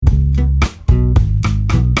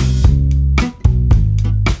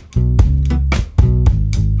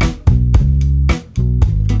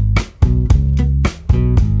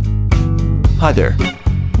Hi there.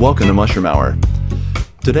 Welcome to Mushroom Hour.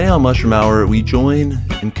 Today on Mushroom Hour, we join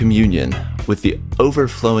in communion with the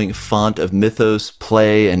overflowing font of mythos,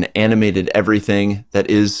 play, and animated everything that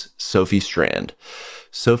is Sophie Strand.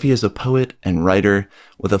 Sophie is a poet and writer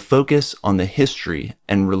with a focus on the history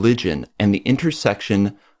and religion and the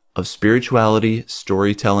intersection of spirituality,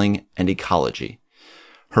 storytelling, and ecology.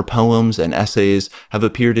 Her poems and essays have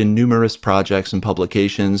appeared in numerous projects and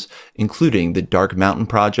publications, including the Dark Mountain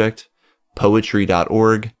Project,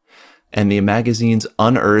 Poetry.org, and the magazines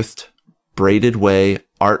Unearthed, Braided Way,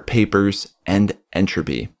 Art Papers, and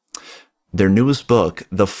Entropy. Their newest book,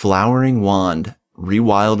 The Flowering Wand,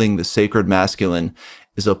 Rewilding the Sacred Masculine,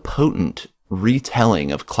 is a potent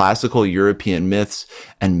retelling of classical European myths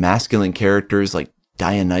and masculine characters like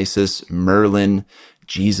Dionysus, Merlin,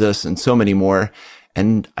 Jesus, and so many more.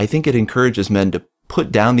 And I think it encourages men to put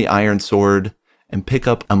down the iron sword and pick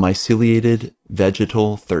up a myceliated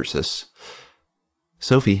vegetal thyrsus.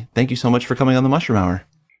 Sophie, thank you so much for coming on the Mushroom Hour.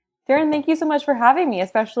 Darren, thank you so much for having me,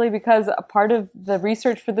 especially because a part of the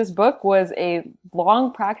research for this book was a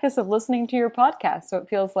long practice of listening to your podcast. So it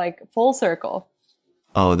feels like full circle.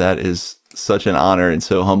 Oh, that is such an honor and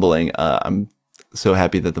so humbling. I'm so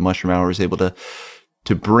happy that the Mushroom Hour is able to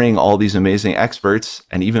bring all these amazing experts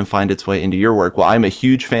and even find its way into your work. Well, I'm a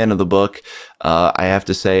huge fan of the book. I have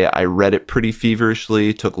to say I read it pretty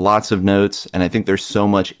feverishly, took lots of notes, and I think there's so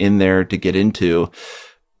much in there to get into.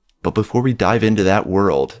 But before we dive into that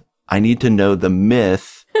world, I need to know the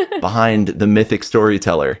myth behind the mythic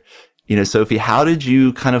storyteller. You know, Sophie, how did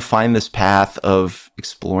you kind of find this path of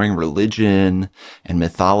exploring religion and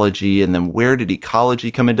mythology? And then where did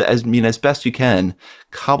ecology come into, as best you can,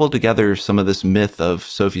 cobble together some of this myth of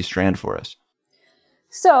Sophie Strand for us?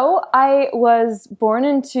 So I was born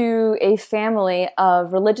into a family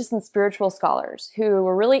of religious and spiritual scholars who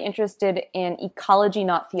were really interested in ecology,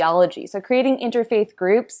 not theology. So creating interfaith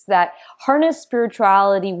groups that harness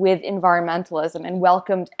spirituality with environmentalism and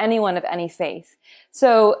welcomed anyone of any faith.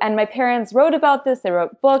 So, and my parents wrote about this. They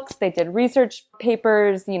wrote books. They did research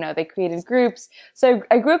papers. They created groups. So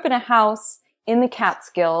I grew up in a house in the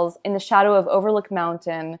Catskills in the shadow of Overlook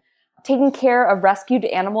Mountain, taking care of rescued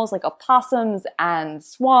animals like opossums and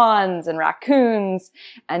swans and raccoons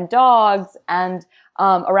and dogs, and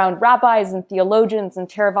around rabbis and theologians and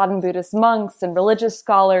Theravadan Buddhist monks and religious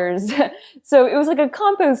scholars. So it was like a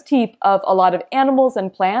compost heap of a lot of animals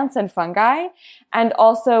and plants and fungi, and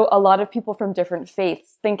also a lot of people from different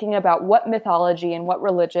faiths thinking about what mythology and what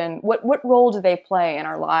religion, what role do they play in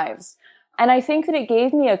our lives. And I think that it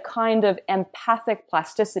gave me a kind of empathic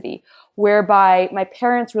plasticity, whereby my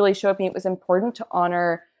parents really showed me it was important to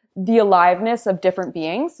honor the aliveness of different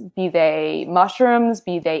beings, be they mushrooms,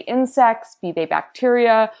 be they insects, be they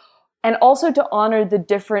bacteria, and also to honor the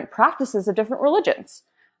different practices of different religions.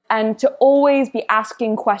 And to always be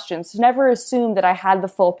asking questions, to never assume that I had the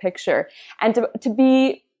full picture, and to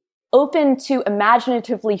be open to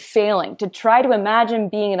imaginatively failing, to try to imagine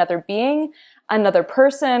being another being, another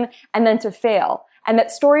person, and then to fail. And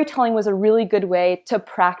that storytelling was a really good way to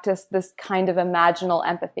practice this kind of imaginal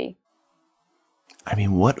empathy. I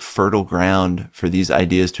mean, what fertile ground for these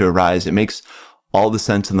ideas to arise. It makes all the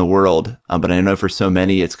sense in the world. But I know for so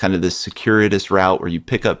many, it's kind of this circuitous route where you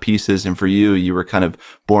pick up pieces. And for you, you were kind of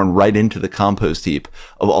born right into the compost heap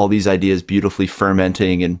of all these ideas beautifully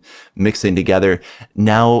fermenting and mixing together.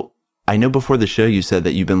 Now, I know before the show you said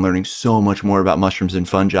that you've been learning so much more about mushrooms and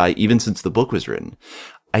fungi even since the book was written.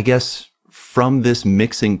 I guess from this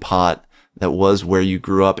mixing pot that was where you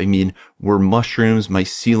grew up, were mushrooms,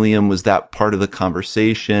 mycelium, was that part of the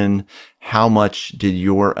conversation? How much did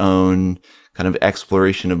your own kind of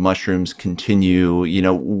exploration of mushrooms continue?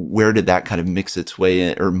 Where did that kind of mix its way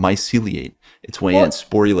in, or myceliate its way in,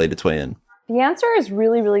 sporulate its way in? The answer is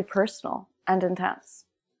really, really personal and intense.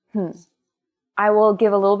 I will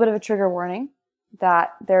give a little bit of a trigger warning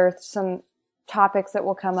that there are some topics that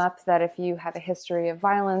will come up that if you have a history of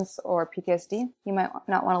violence or PTSD, you might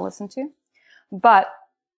not want to listen to. But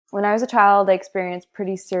when I was a child, I experienced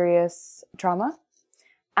pretty serious trauma,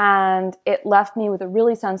 and it left me with a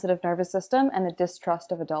really sensitive nervous system and a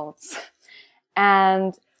distrust of adults.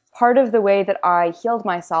 And part of the way that I healed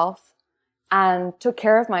myself and took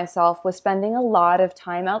care of myself was spending a lot of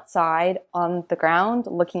time outside on the ground,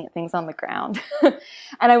 looking at things on the ground.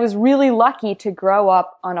 And I was really lucky to grow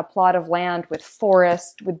up on a plot of land with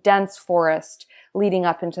dense forest leading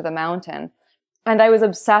up into the mountain. And I was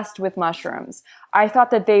obsessed with mushrooms. I thought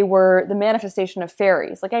that they were the manifestation of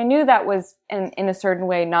fairies. Like I knew that was in a certain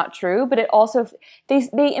way not true, but it also,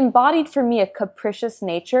 they embodied for me a capricious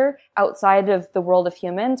nature outside of the world of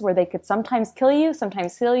humans where they could sometimes kill you,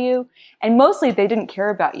 sometimes heal you. And mostly they didn't care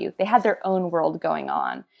about you. They had their own world going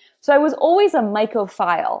on. So I was always a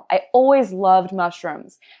mycophile. I always loved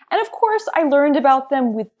mushrooms. And of course, I learned about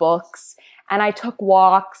them with books, and I took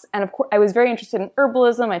walks. And of course, I was very interested in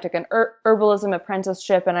herbalism. I took an herbalism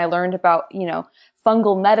apprenticeship, and I learned about,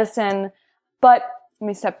 fungal medicine. But let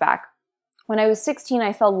me step back. When I was 16,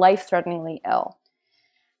 I fell life-threateningly ill.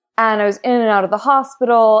 And I was in and out of the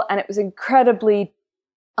hospital, and it was incredibly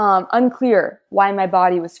unclear why my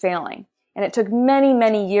body was failing. And it took many,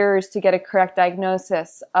 many years to get a correct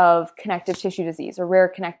diagnosis of connective tissue disease, or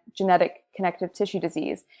rare genetic connective tissue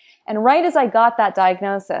disease. And right as I got that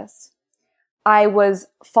diagnosis, I was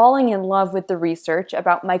falling in love with the research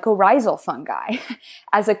about mycorrhizal fungi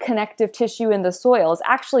as a connective tissue in the soil, is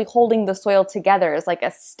actually holding the soil together as like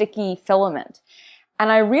a sticky filament. And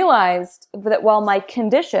I realized that while my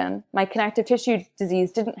condition, my connective tissue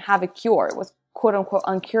disease, didn't have a cure, it was quote unquote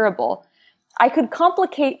uncurable, I could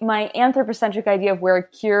complicate my anthropocentric idea of where a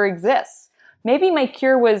cure exists. Maybe my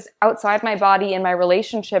cure was outside my body in my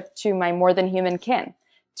relationship to my more than human kin,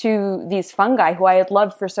 to these fungi who I had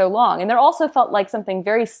loved for so long. And there also felt like something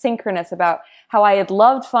very synchronous about how I had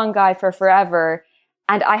loved fungi for forever,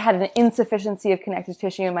 and I had an insufficiency of connective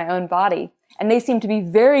tissue in my own body. And they seemed to be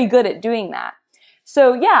very good at doing that.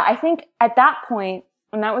 So yeah, I think at that point,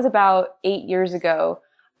 and that was about 8 years ago,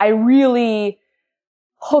 I really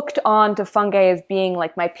hooked on to fungi as being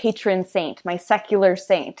like my patron saint, my secular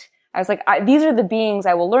saint. I was like, these are the beings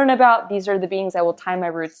I will learn about. These are the beings I will tie my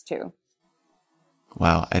roots to.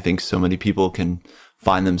 Wow. I think so many people can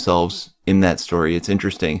find themselves in that story. It's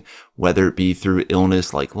interesting, whether it be through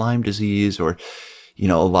illness like Lyme disease, or,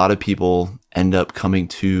 a lot of people end up coming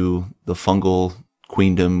to the fungal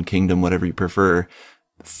kingdom, whatever you prefer,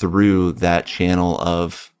 through that channel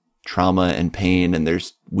of trauma and pain. And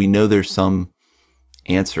we know there's some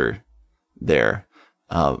answer there.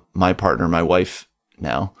 My partner, my wife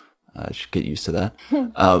now, I should get used to that.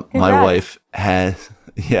 My wife had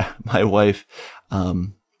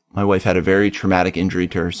a very traumatic injury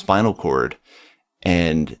to her spinal cord,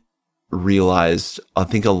 and realized, I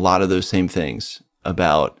think, a lot of those same things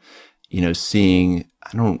about, seeing,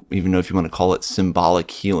 I don't even know if you want to call it symbolic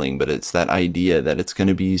healing, but it's that idea that it's going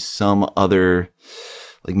to be some other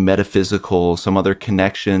like metaphysical, some other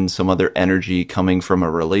connection, some other energy coming from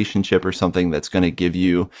a relationship or something that's going to give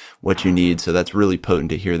you what you need. So that's really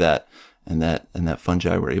potent to hear that, and that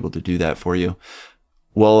fungi were able to do that for you.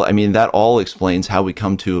 Well, I mean, that all explains how we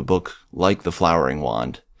come to a book like The Flowering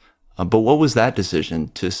Wand. But what was that decision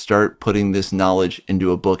to start putting this knowledge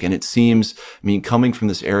into a book? And it seems, coming from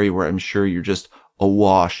this area where I'm sure you're just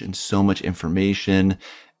awash in so much information,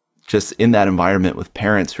 just in that environment with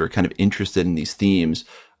parents who are kind of interested in these themes,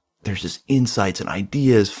 there's just insights and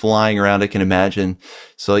ideas flying around, I can imagine.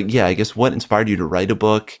 So I guess what inspired you to write a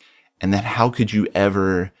book? And then how could you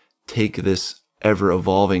ever take this ever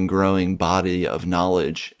evolving, growing body of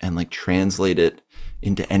knowledge and like translate it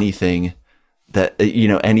into anything that,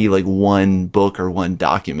 any like one book or one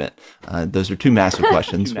document? Those are two massive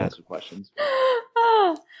questions.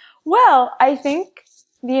 Well, I think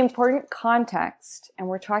the important context, and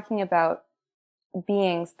we're talking about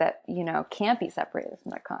beings that, can't be separated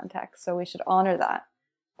from their context. So we should honor that.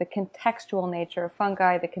 The contextual nature of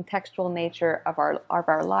fungi, the contextual nature of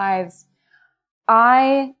our lives.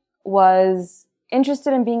 I was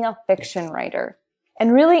interested in being a fiction writer,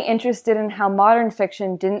 and really interested in how modern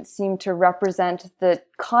fiction didn't seem to represent the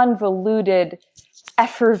convoluted,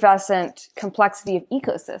 effervescent complexity of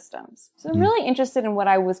ecosystems. So I'm really interested in what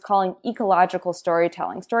I was calling ecological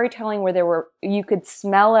storytelling where you could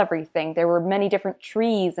smell everything. There were many different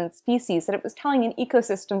trees and species, that it was telling an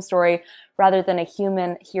ecosystem story rather than a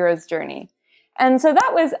human hero's journey. And so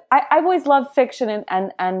that was, I've always loved fiction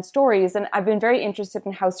and stories, and I've been very interested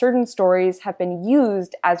in how certain stories have been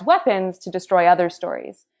used as weapons to destroy other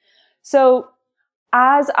stories. So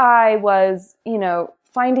as I was,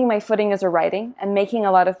 finding my footing as a writing and making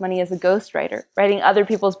a lot of money as a ghostwriter, writing other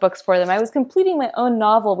people's books for them, I was completing my own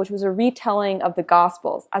novel, which was a retelling of the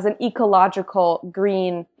Gospels as an ecological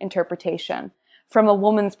green interpretation from a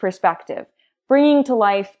woman's perspective, bringing to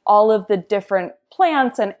life all of the different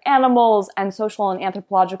plants and animals and social and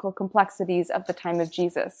anthropological complexities of the time of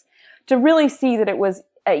Jesus, to really see that it was,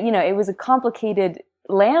 it was a complicated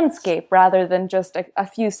landscape rather than just a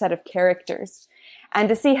few set of characters. And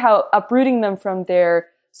to see how uprooting them from their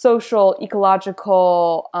social,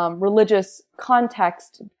 ecological, religious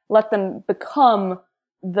context let them become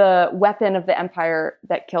the weapon of the empire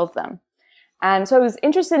that killed them. And so I was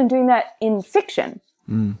interested in doing that in fiction.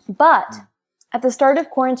 But at the start of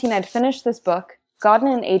quarantine, I'd finished this book, gotten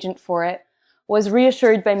an agent for it, was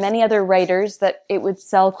reassured by many other writers that it would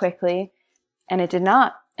sell quickly, and it did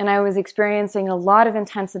not. And I was experiencing a lot of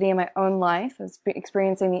intensity in my own life. I was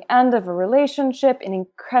experiencing the end of a relationship, an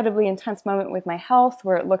incredibly intense moment with my health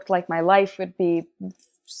where it looked like my life would be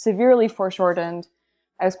severely foreshortened.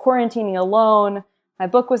 I was quarantining alone. My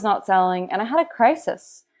book was not selling, and I had a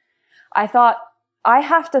crisis. I thought, I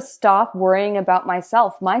have to stop worrying about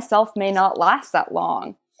myself. Myself may not last that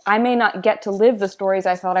long. I may not get to live the stories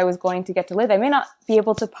I thought I was going to get to live. I may not be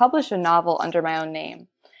able to publish a novel under my own name.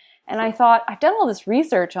 And I thought, I've done all this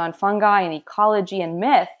research on fungi and ecology and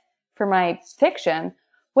myth for my fiction.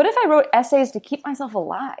 What if I wrote essays to keep myself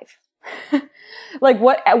alive? Like,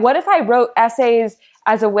 what if I wrote essays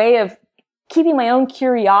as a way of keeping my own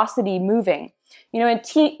curiosity moving? You know, and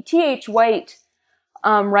T.H. White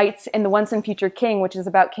writes in The Once and Future King, which is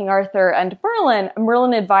about King Arthur and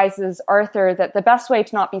Merlin advises Arthur that the best way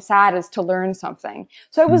to not be sad is to learn something.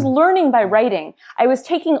 So I was learning by writing. I was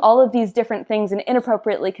taking all of these different things and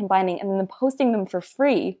inappropriately combining and then posting them for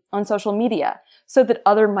free on social media so that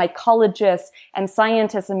other mycologists and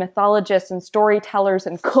scientists and mythologists and storytellers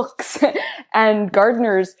and cooks and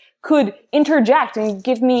gardeners could interject and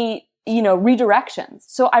give me, you know, redirections.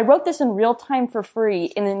 So I wrote this in real time for free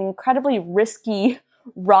in an incredibly risky,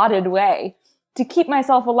 rotted way to keep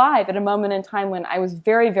myself alive at a moment in time when I was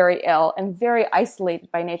very, very ill and very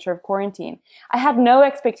isolated by nature of quarantine. I had no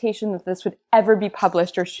expectation that this would ever be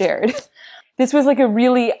published or shared. This was like a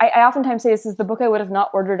really, I oftentimes say this is the book I would have not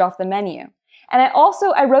ordered off the menu. And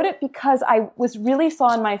I wrote it because I was really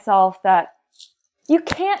saw in myself that you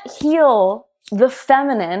can't heal the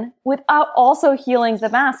feminine without also healing the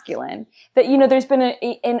masculine. That, you know, there's been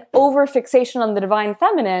an over-fixation on the divine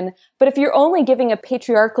feminine, but if you're only giving a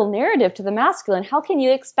patriarchal narrative to the masculine, how can you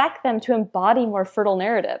expect them to embody more fertile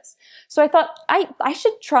narratives? So I thought I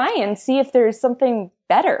should try and see if there's something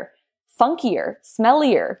better, funkier,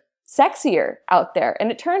 smellier, sexier out there.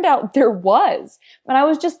 And it turned out there was. And I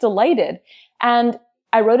was just delighted. And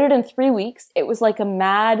I wrote it in 3 weeks. It was like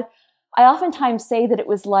I oftentimes say that it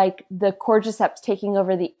was like the cordyceps taking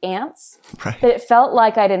over the ants. Right. That it felt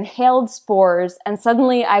like I'd inhaled spores and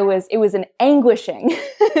suddenly it was an anguishing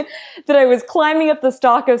that I was climbing up the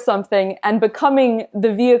stalk of something and becoming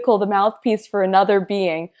the vehicle, the mouthpiece for another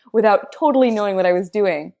being without totally knowing what I was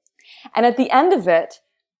doing. And at the end of it,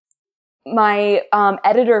 my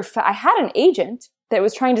editor, I had an agent that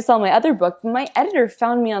was trying to sell my other book, but my editor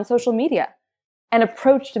found me on social media and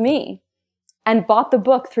approached me and bought the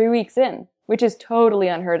book 3 weeks in, which is totally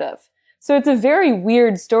unheard of. So it's a very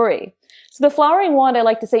weird story. So the Flowering Wand, I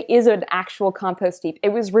like to say, is an actual compost heap. It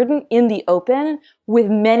was written in the open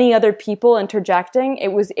with many other people interjecting. It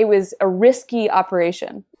was a risky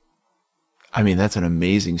operation. I mean, that's an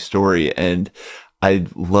amazing story. And I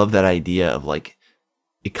love that idea of like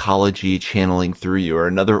ecology channeling through you or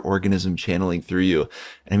another organism channeling through you.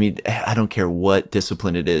 I mean, I don't care what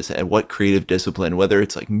discipline it is and what creative discipline, whether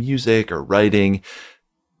it's like music or writing,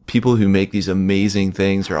 people who make these amazing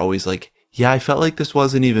things are always like, yeah, I felt like this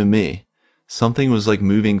wasn't even me. Something was like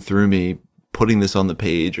moving through me, putting this on the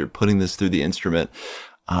page or putting this through the instrument.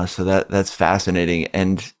 So that's fascinating.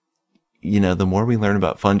 And, you know, the more we learn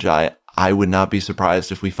about fungi, I would not be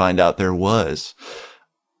surprised if we find out there was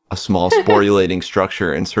a small sporulating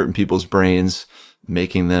structure in certain people's brains,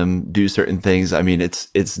 making them do certain things. I mean,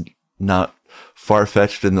 it's not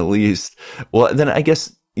far-fetched in the least. Well, then I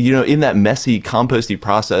guess, you know, in that messy, composty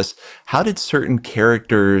process, how did certain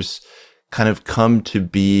characters kind of come to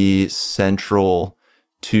be central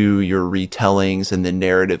to your retellings and the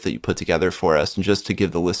narrative that you put together for us? And just to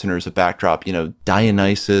give the listeners a backdrop, you know,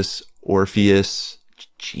 Dionysus, Orpheus,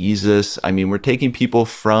 Jesus. I mean, we're taking people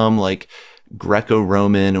from like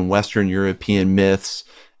Greco-Roman and Western European myths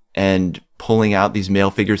and pulling out these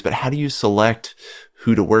male figures, but how do you select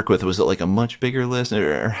who to work with? Was it like a much bigger list,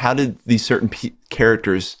 or how did these certain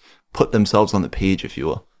characters put themselves on the page, if you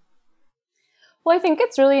will? Well, I think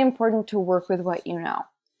it's really important to work with what you know.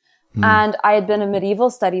 And I had been a medieval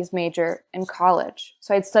studies major in college.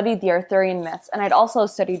 So I'd studied the Arthurian myths and I'd also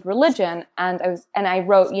studied religion. And I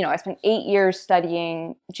wrote, you know, I spent 8 years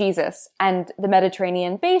studying Jesus and the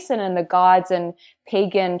Mediterranean basin and the gods and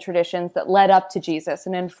pagan traditions that led up to Jesus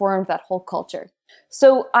and informed that whole culture.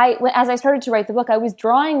 So as I started to write the book, I was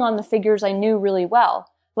drawing on the figures I knew really well.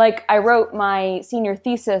 Like, I wrote my senior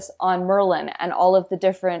thesis on Merlin and all of the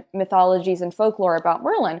different mythologies and folklore about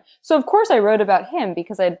Merlin. So, of course, I wrote about him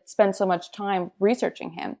because I'd spent so much time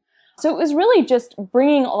researching him. So it was really just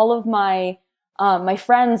bringing all of my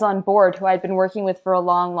friends on board who I'd been working with for a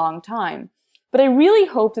long, long time. But I really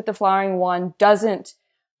hope that the Flowering Wand doesn't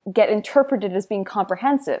get interpreted as being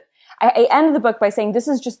comprehensive. I end the book by saying this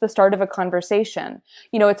is just the start of a conversation.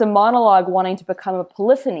 It's a monologue wanting to become a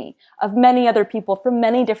polyphony of many other people from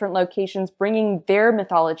many different locations, bringing their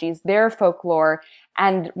mythologies, their folklore,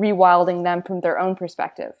 and rewilding them from their own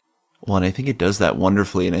perspective. Well, and I think it does that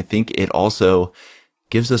wonderfully. And I think it also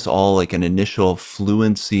gives us all like an initial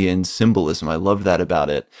fluency in symbolism. I love that about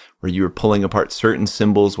it, where you were pulling apart certain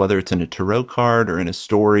symbols, whether it's in a tarot card or in a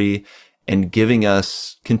story, and giving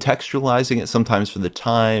us, contextualizing it sometimes for the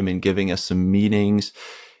time and giving us some meanings,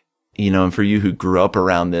 and for you who grew up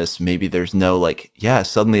around this, maybe there's no like, yeah,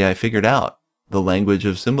 suddenly I figured out the language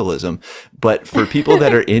of symbolism. But for people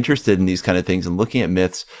that are interested in these kind of things and looking at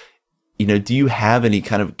myths, do you have any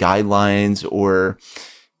kind of guidelines or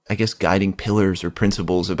I guess guiding pillars or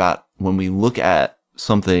principles about when we look at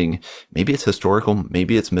something, maybe it's historical,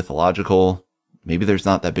 maybe it's mythological, maybe there's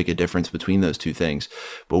not that big a difference between those two things.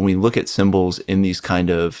 But when we look at symbols in these kind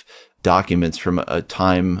of documents from a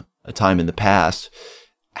time in the past,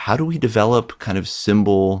 how do we develop kind of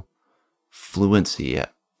symbol fluency?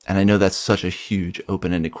 And I know that's such a huge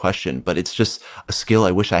open-ended question, but it's just a skill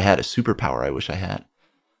I wish I had, a superpower I wish I had.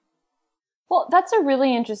 Well, that's a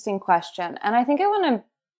really interesting question. And I think I want to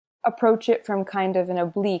approach it from kind of an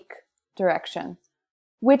oblique direction,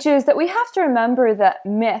 which is that we have to remember that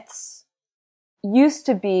myths used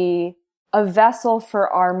to be a vessel for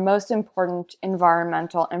our most important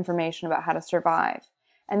environmental information about how to survive.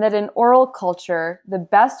 And that in oral culture, the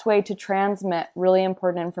best way to transmit really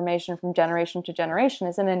important information from generation to generation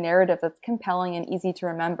is in a narrative that's compelling and easy to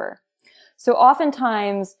remember. So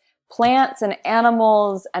oftentimes, plants and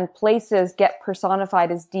animals and places get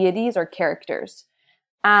personified as deities or characters.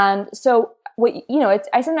 And so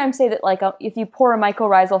I sometimes say that if you pour a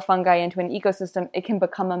mycorrhizal fungi into an ecosystem, it can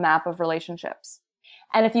become a map of relationships.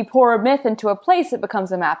 And if you pour a myth into a place, it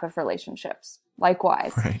becomes a map of relationships.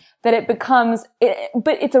 Likewise, right. That it becomes,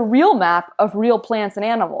 but it's a real map of real plants and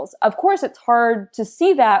animals. Of course, it's hard to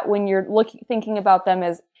see that when you're thinking about them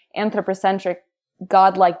as anthropocentric,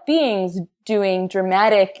 godlike beings doing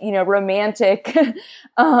dramatic, romantic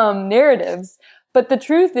narratives. But the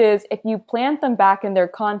truth is, if you plant them back in their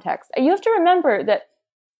context, you have to remember that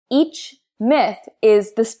each myth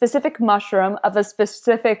is the specific mushroom of a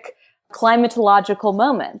specific climatological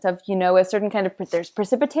moment of, a certain kind of, there's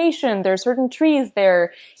precipitation, there's certain trees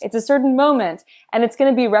there, it's a certain moment, and it's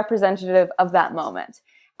going to be representative of that moment.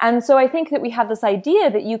 And so I think that we have this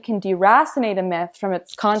idea that you can deracinate a myth from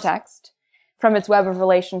its context, from its web of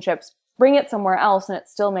relationships, bring it somewhere else, and it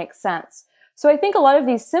still makes sense. So I think a lot of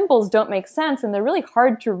these symbols don't make sense, and they're really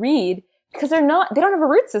hard to read because they don't have a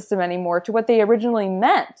root system anymore to what they originally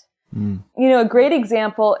meant. A great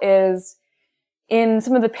example is in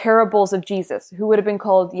some of the parables of Jesus, who would have been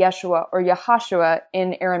called Yeshua or Yahashua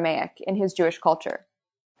in Aramaic in his Jewish culture.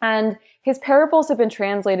 And his parables have been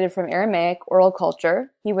translated from Aramaic oral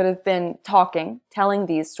culture. He would have been telling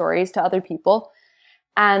these stories to other people.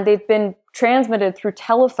 And they've been transmitted through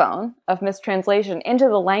telephone of mistranslation into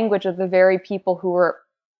the language of the very people who were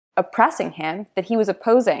oppressing him, that he was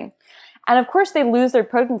opposing. And of course they lose their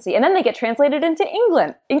potency. And then they get translated into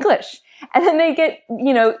English. And then they get,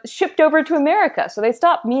 shipped over to America. So they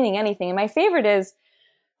stop meaning anything. And my favorite is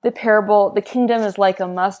the parable, the kingdom is like a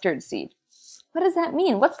mustard seed. What does that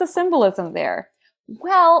mean? What's the symbolism there?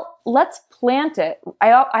 Well, let's plant it.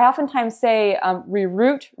 I oftentimes say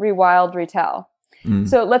reroot, rewild, retell.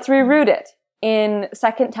 So let's reroot it in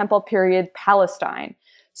Second Temple period Palestine.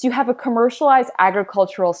 So you have a commercialized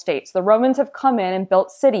agricultural state. So the Romans have come in and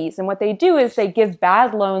built cities. And what they do is they give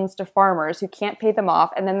bad loans to farmers who can't pay them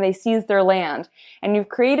off, and then they seize their land. And you've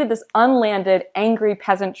created this unlanded, angry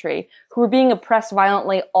peasantry who are being oppressed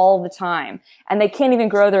violently all the time. And they can't even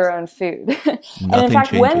grow their own food. And in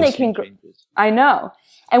fact, when they can I know.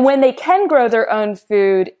 And when they can grow their own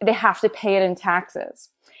food, they have to pay it in taxes.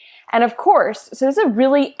 And of course, so there's a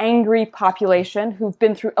really angry population who've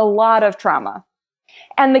been through a lot of trauma.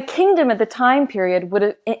 And the kingdom at the time period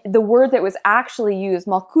the word that was actually used,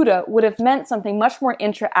 Malkuta, would have meant something much more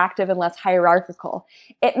interactive and less hierarchical.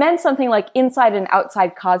 It meant something like inside and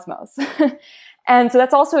outside cosmos. And so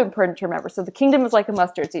that's also important to remember. So the kingdom is like a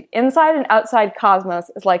mustard seed. Inside and outside cosmos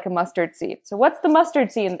is like a mustard seed. So what's the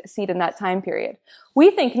mustard seed in that time period?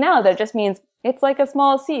 We think now that it just means it's like a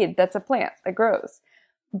small seed that's a plant that grows.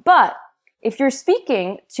 But if you're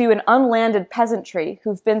speaking to an unlanded peasantry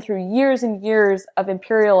who've been through years and years of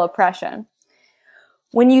imperial oppression,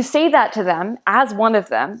 When you say that to them, as one of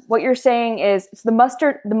them, what you're saying is the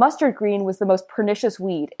mustard green was the most pernicious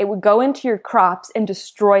weed. It would go into your crops and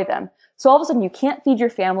destroy them. So all of a sudden you can't feed your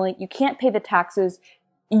family, you can't pay the taxes,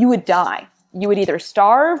 you would die. You would either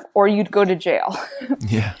starve or you'd go to jail.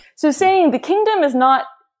 Yeah. So saying the kingdom is not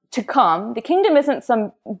to come, the kingdom isn't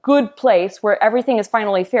some good place where everything is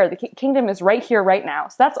finally fair. The kingdom is right here, right now.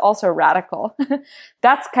 So that's also radical.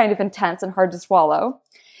 That's kind of intense and hard to swallow.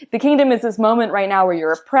 The kingdom is this moment right now where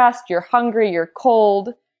you're oppressed, you're hungry, you're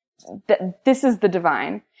cold. This is the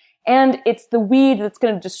divine. And it's the weed that's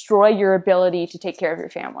going to destroy your ability to take care of your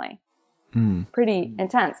family. Pretty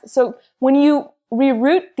intense. So when you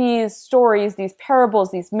reroute these stories, these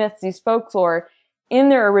parables, these myths, these folklore in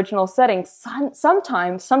their original setting,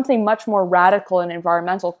 sometimes something much more radical and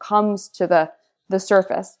environmental comes to the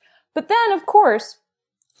surface. But then, of course,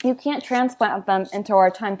 you can't transplant them into our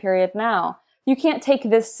time period now. You can't take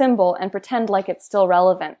this symbol and pretend like it's still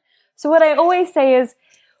relevant. So what I always say is,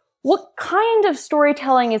 what kind of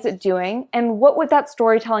storytelling is it doing, and what would that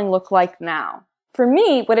storytelling look like now? For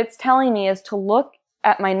me, what it's telling me is to look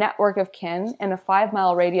at my network of kin in a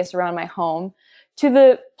 5-mile radius around my home, to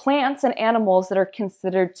the plants and animals that are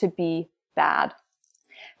considered to be bad,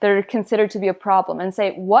 that are considered to be a problem, and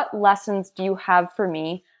say, what lessons do you have for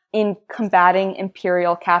me in combating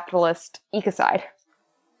imperial capitalist ecocide?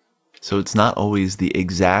 So it's not always the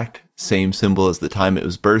exact same symbol as the time it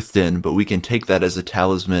was birthed in, but we can take that as a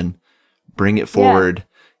talisman, bring it forward,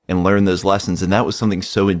 and learn those lessons. And that was something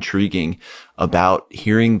so intriguing about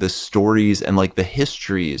hearing the stories and like the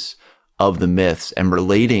histories of the myths and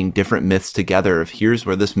relating different myths together of here's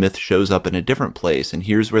where this myth shows up in a different place, and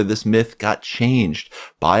here's where this myth got changed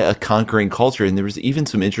by a conquering culture. And there was even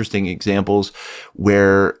some interesting examples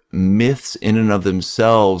where myths in and of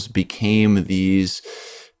themselves became these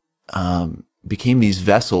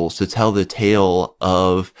vessels to tell the tale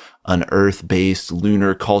of an earth-based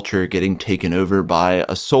lunar culture getting taken over by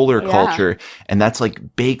a solar culture. And that's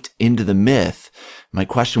like baked into the myth. My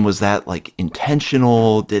question was, that like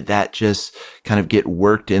intentional? Did that just kind of get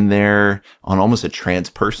worked in there on almost a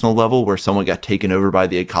transpersonal level where someone got taken over by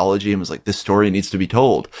the ecology and was like, this story needs to be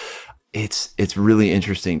told? It's really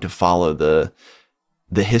interesting to follow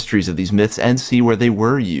the histories of these myths and see where they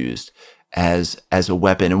were used as a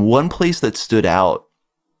weapon. And one place that stood out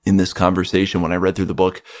in this conversation when I read through the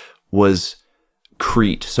book was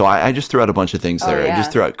Crete. So I just threw out a bunch of things there. I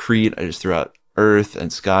just threw out Crete. I just threw out earth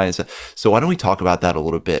and sky and stuff. So why don't we talk about that a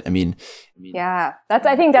little bit? I think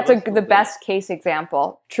that's the best case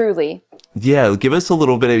example, truly. Yeah, give us a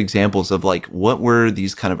little bit of examples of like, what were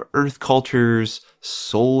these kind of earth cultures,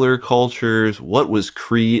 solar cultures? What was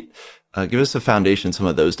Crete? Give us a foundation, some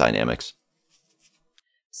of those dynamics.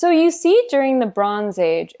 So you see during the Bronze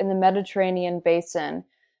Age in the Mediterranean basin,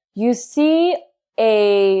 you see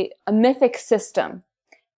a mythic system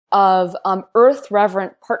of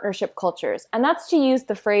earth-reverent partnership cultures. And that's to use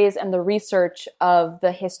the phrase and the research of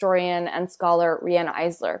the historian and scholar Riane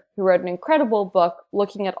Eisler, who wrote an incredible book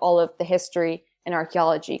looking at all of the history and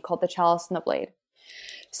archaeology called The Chalice and the Blade.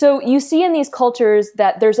 So you see in these cultures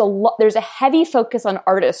that there's a heavy focus on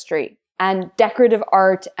artistry and decorative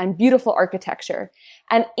art and beautiful architecture.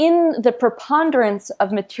 And in the preponderance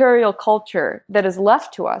of material culture that is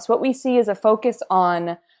left to us, what we see is a focus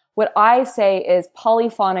on what I say is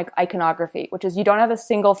polyphonic iconography, which is you don't have a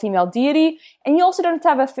single female deity, and you also don't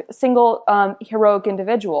have a single heroic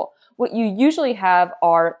individual. What you usually have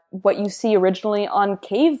are what you see originally on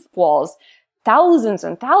cave walls thousands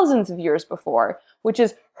and thousands of years before, which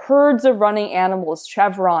is herds of running animals,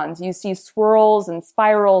 chevrons. You see swirls and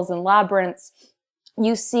spirals and labyrinths.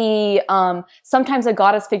 You see sometimes a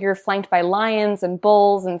goddess figure flanked by lions and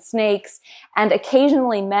bulls and snakes, and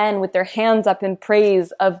occasionally men with their hands up in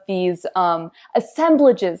praise of these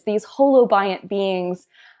assemblages, these holobiont beings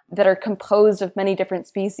that are composed of many different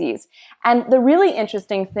species. And the really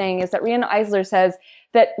interesting thing is that Riane Eisler says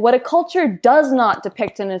that what a culture does not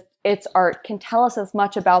depict in its art can tell us as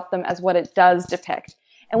much about them as what it does depict.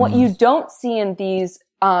 And what you don't see in these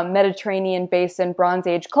Mediterranean basin Bronze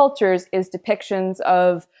Age cultures is depictions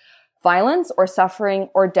of violence or suffering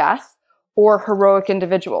or death or heroic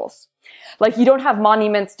individuals. Like, you don't have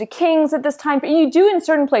monuments to kings at this time, but you do in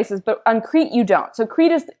certain places, but on Crete you don't. So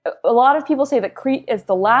Crete is, a lot of people say that Crete is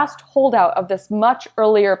the last holdout of this much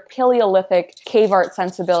earlier Paleolithic cave art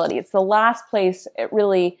sensibility. It's the last place it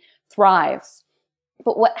really thrives.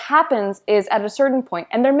 But what happens is at a certain point,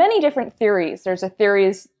 and there are many different theories. There's a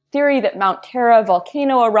theory that Mount Terra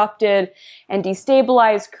volcano erupted and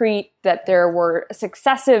destabilized Crete, that there were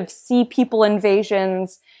successive sea people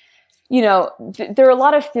invasions. You know, there are a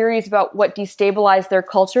lot of theories about what destabilized their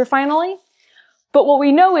culture finally. But what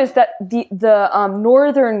we know is that the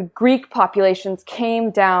northern Greek populations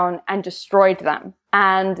came down and destroyed them,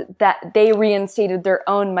 and that they reinstated their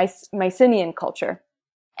own Mycenaean culture.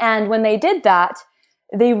 And when they did that,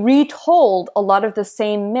 they retold a lot of the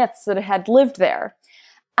same myths that had lived there.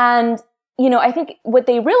 And, I think what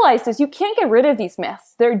they realized is you can't get rid of these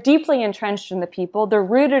myths. They're deeply entrenched in the people. They're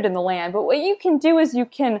rooted in the land. But what you can do is you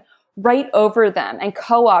can write over them and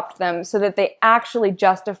co-opt them so that they actually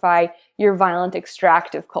justify your violent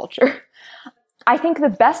extractive culture. I think the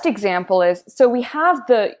best example is, so we have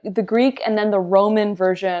the Greek and then the Roman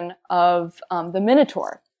version of the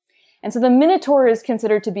Minotaur. And so the Minotaur is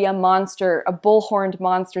considered to be a monster, a bull-horned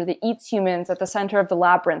monster that eats humans at the center of the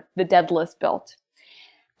labyrinth the Daedalus built.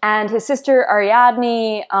 And his sister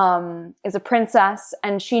Ariadne is a princess,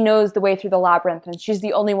 and she knows the way through the labyrinth, and she's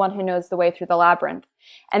the only one who knows the way through the labyrinth.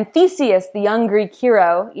 And Theseus, the young Greek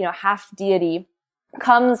hero, half deity,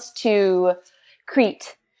 comes to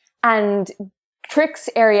Crete and tricks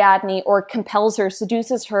Ariadne or compels her,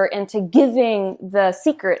 seduces her into giving the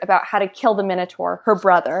secret about how to kill the Minotaur, her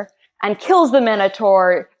brother, and kills the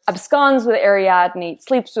Minotaur, absconds with Ariadne,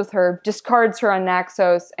 sleeps with her, discards her on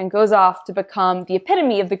Naxos, and goes off to become the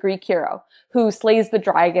epitome of the Greek hero, who slays the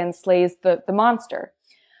dragon, slays the monster.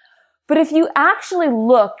 But if you actually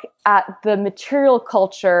look at the material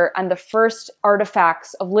culture and the first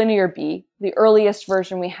artifacts of Linear B, the earliest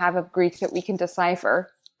version we have of Greek that we can decipher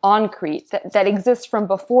on Crete, that exists from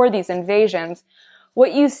before these invasions,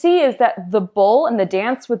 what you see is that the bull and the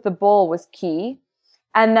dance with the bull was key,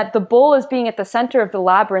 and that the bull as being at the center of the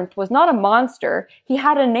labyrinth was not a monster. He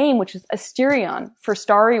had a name, which is Asterion, for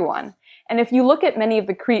Starry One. And if you look at many of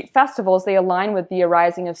the Crete festivals, they align with the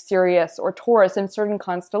arising of Sirius or Taurus in certain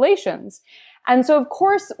constellations. And so, of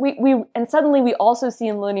course, and suddenly we also see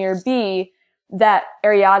in Linear B that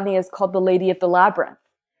Ariadne is called the Lady of the Labyrinth.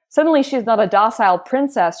 Suddenly she's not a docile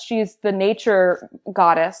princess, she's the nature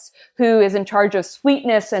goddess who is in charge of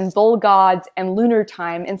sweetness and bull gods and lunar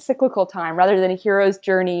time and cyclical time rather than a hero's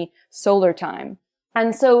journey solar time.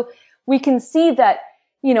 And so we can see that,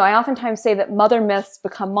 I oftentimes say that mother myths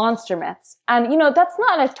become monster myths. And, that's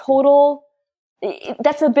not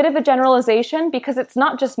that's a bit of a generalization because it's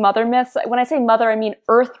not just mother myths. When I say mother, I mean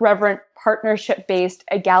earth-reverent, partnership-based,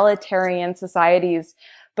 egalitarian societies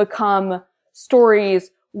become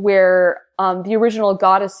stories where the original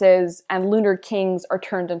goddesses and lunar kings are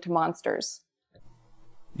turned into monsters.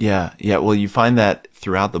 Yeah. Well, you find that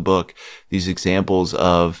throughout the book, these examples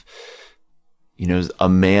of, a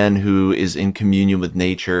man who is in communion with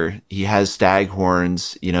nature. He has stag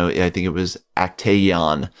horns. I think it was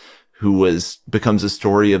Actaeon, who becomes a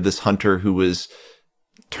story of this hunter who was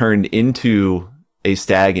turned into a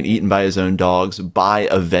stag and eaten by his own dogs by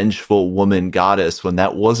a vengeful woman goddess when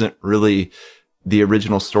that wasn't really the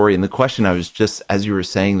original story. And the question I was just, as you were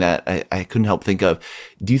saying that, I couldn't help think of,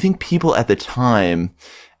 do you think people at the time,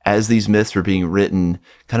 as these myths were being written,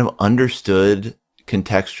 kind of understood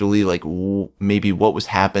contextually, like maybe what was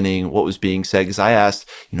happening, what was being said? Because I asked,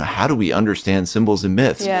 how do we understand symbols and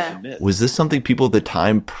myths? Yeah. Was this something people at the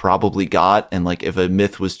time probably got? And like if a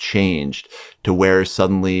myth was changed to where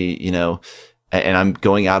suddenly, and I'm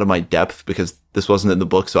going out of my depth because this wasn't in the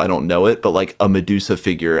book, so I don't know it, but like a Medusa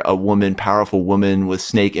figure, a woman, powerful woman with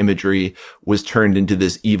snake imagery was turned into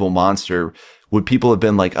this evil monster. Would people have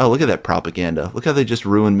been like, oh, look at that propaganda. Look how they just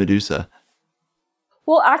ruined Medusa.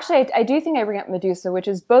 Well, actually, I do think I bring up Medusa, which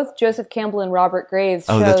is both Joseph Campbell and Robert Graves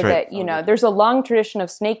show that, there's a long tradition of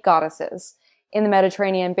snake goddesses in the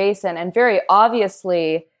Mediterranean basin. And very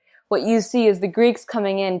obviously, what you see is the Greeks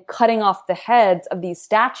coming in, cutting off the heads of these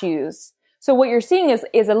statues. So what you're seeing is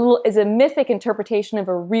a mythic interpretation of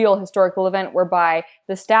a real historical event whereby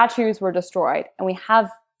the statues were destroyed, and we have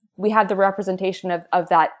the representation of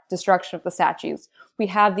that destruction of the statues. We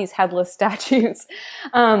have these headless statues,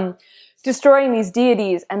 destroying these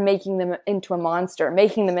deities and making them into a monster,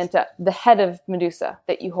 making them into the head of Medusa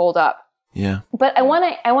that you hold up. Yeah. But I want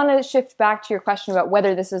to shift back to your question about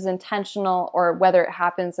whether this is intentional or whether it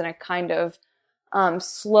happens in a kind of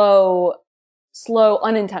slow,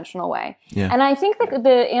 unintentional way. Yeah. And I think that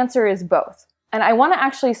the answer is both. And I want to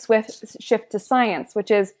actually shift to science,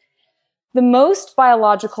 which is the most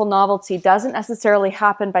biological novelty doesn't necessarily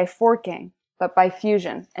happen by forking, but by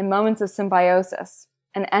fusion and moments of symbiosis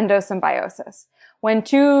and endosymbiosis. When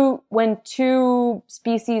two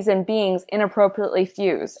species and beings inappropriately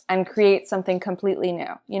fuse and create something completely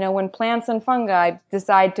new. When plants and fungi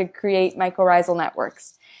decide to create mycorrhizal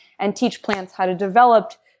networks and teach plants how to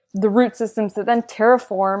develop the root systems that then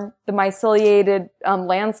terraform the myceliated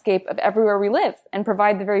landscape of everywhere we live and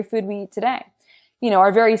provide the very food we eat today.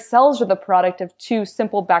 our very cells are the product of two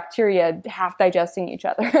simple bacteria half digesting each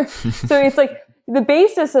other. So it's like the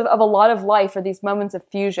basis of a lot of life are these moments of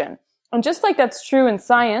fusion. And just like that's true in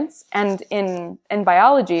science and in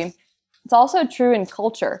biology, it's also true in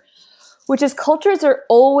culture, which is cultures are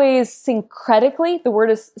always syncretically, the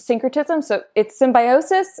word is syncretism, so it's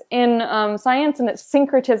symbiosis in science and it's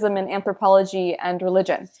syncretism in anthropology and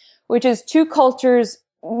religion, which is two cultures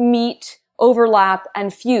meet, overlap,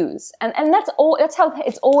 and fuse. And that's how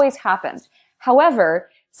it's always happened. However,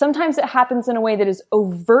 sometimes it happens in a way that is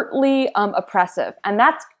overtly oppressive. And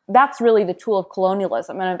that's really the tool of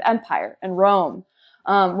colonialism and of empire and Rome.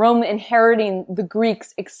 Rome inheriting the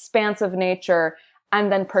Greeks' expansive nature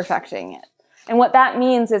and then perfecting it. And what that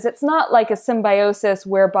means is it's not like a symbiosis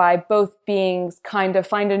whereby both beings kind of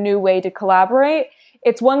find a new way to collaborate.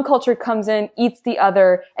 It's one culture comes in, eats the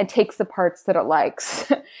other, and takes the parts that it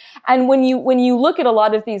likes. And when you look at a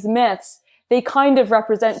lot of these myths, they kind of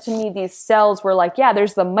represent to me these cells where like, yeah,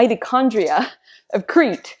 there's the mitochondria of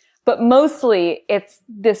Crete, but mostly it's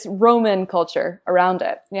this Roman culture around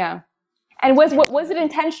it. Yeah. And was it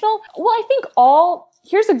intentional? Well, I think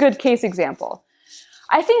here's a good case example.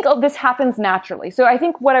 I think this happens naturally. So I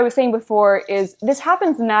think what I was saying before is this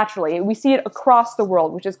happens naturally. We see it across the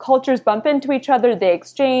world, which is cultures bump into each other, they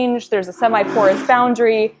exchange, there's a semi-porous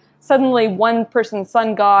boundary. Suddenly one person's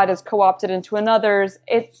sun god is co-opted into another's.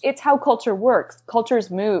 It's how culture works.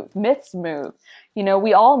 Cultures move, myths move.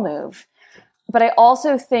 We all move. But I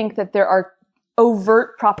also think that there are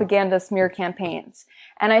overt propaganda smear campaigns.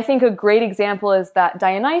 And I think a great example is that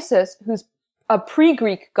Dionysus, who's a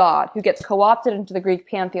pre-Greek god who gets co-opted into the Greek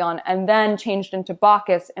pantheon and then changed into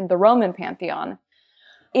Bacchus in the Roman pantheon,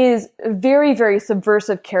 is a very, very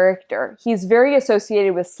subversive character. He's very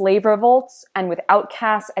associated with slave revolts and with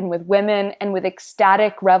outcasts and with women and with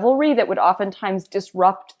ecstatic revelry that would oftentimes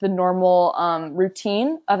disrupt the normal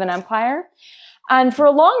routine of an empire. And for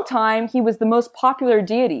a long time, he was the most popular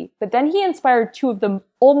deity. But then he inspired two of the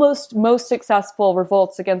almost most successful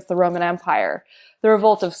revolts against the Roman Empire. The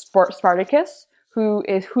revolt of Spartacus,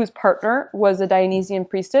 whose partner was a Dionysian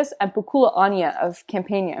priestess, and Pocula Ania of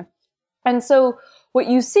Campania. And so what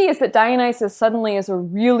you see is that Dionysus suddenly is a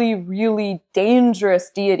really, really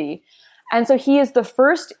dangerous deity. And so he is the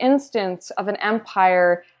first instance of an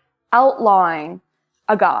empire outlawing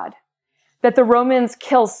a god. That the Romans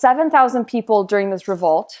kill 7,000 people during this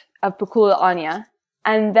revolt of Pocula Ania,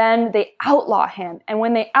 and then they outlaw him. And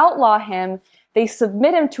when they outlaw him, they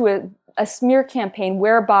submit him to a smear campaign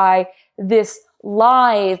whereby this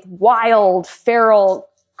lithe, wild, feral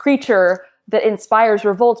creature that inspires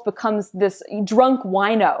revolts becomes this drunk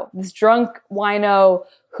wino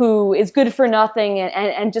who is good for nothing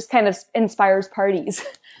and just kind of inspires parties.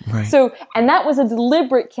 Right. So, and that was a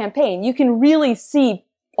deliberate campaign. You can really see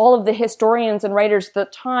all of the historians and writers at the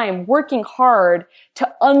time working hard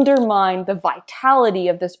to undermine the vitality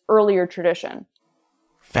of this earlier tradition.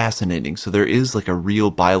 Fascinating. So there is like a real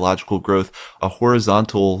biological growth, a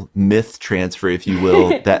horizontal myth transfer, if you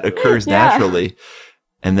will, that occurs naturally.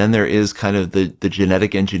 And then there is kind of the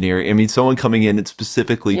genetic engineering. I mean, someone coming in and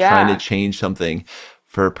specifically trying to change something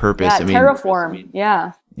for a purpose. Yeah,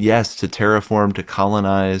 terraform. Yes, to terraform, to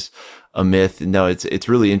colonize a myth. No, it's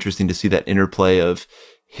really interesting to see that interplay of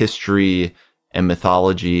history and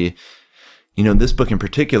mythology. This book in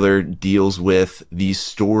particular deals with these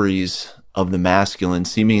stories of the masculine,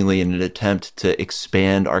 seemingly in an attempt to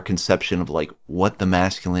expand our conception of like what the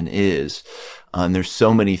masculine is. And there's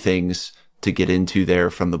so many things to get into there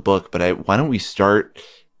from the book, but why don't we start?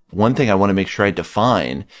 One thing I want to make sure I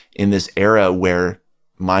define in this era where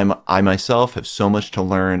I myself have so much to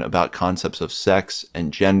learn about concepts of sex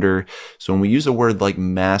and gender. So when we use a word like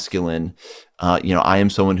masculine, I am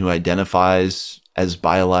someone who identifies as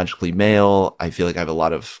biologically male. I feel like I have a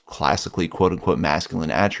lot of classically quote unquote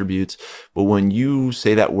masculine attributes. But when you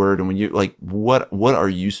say that word and when you like, what are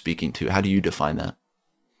you speaking to? How do you define that?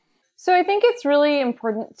 So I think it's really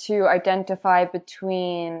important to identify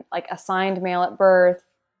between like assigned male at birth,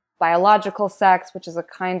 biological sex, which is a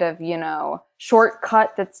kind of,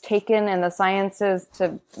 shortcut that's taken in the sciences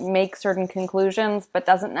to make certain conclusions, but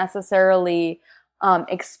doesn't necessarily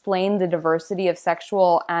explain the diversity of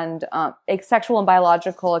sexual and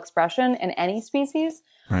biological expression in any species.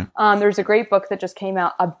 Right. There's a great book that just came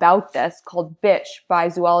out about this called Bitch by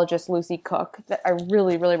zoologist Lucy Cook that I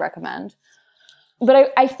really, really recommend.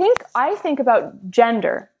 But I think about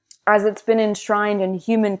gender as it's been enshrined in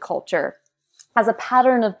human culture as a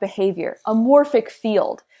pattern of behavior, a morphic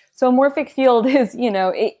field. So a morphic field is,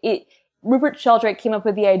 Rupert Sheldrake came up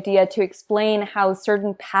with the idea to explain how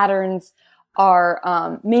certain patterns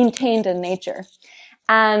are maintained in nature.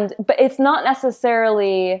 But it's not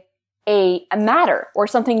necessarily a matter or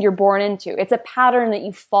something you're born into. It's a pattern that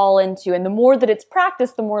you fall into. And the more that it's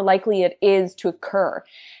practiced, the more likely it is to occur.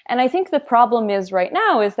 And I think the problem is right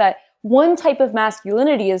now is that one type of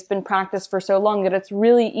masculinity has been practiced for so long that it's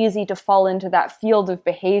really easy to fall into that field of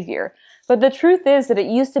behavior. But the truth is that it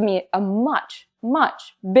used to be a much,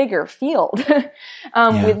 much bigger field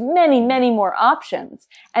with many, many more options.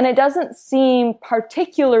 And it doesn't seem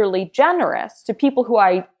particularly generous to people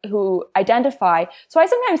who identify. So I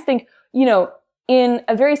sometimes think, in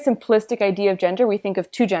a very simplistic idea of gender, we think of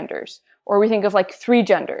two genders, or we think of like three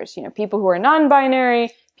genders, people who are non-binary,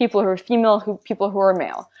 people who are female, people who are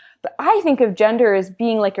male. But I think of gender as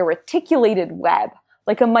being like a reticulated web,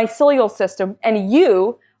 like a mycelial system, and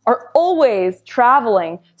you are always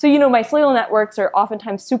traveling. So, mycelial networks are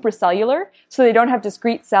oftentimes supracellular, so they don't have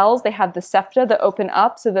discrete cells. They have the septa that open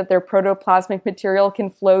up so that their protoplasmic material can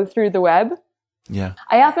flow through the web. Yeah.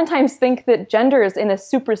 I oftentimes think that gender is in a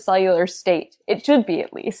supracellular state. It should be,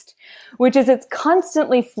 at least, which is it's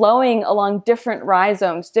constantly flowing along different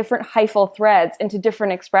rhizomes, different hyphal threads into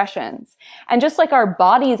different expressions. And just like our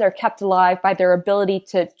bodies are kept alive by their ability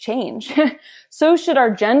to change, so should our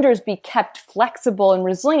genders be kept flexible and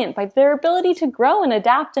resilient by their ability to grow and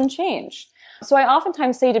adapt and change. So I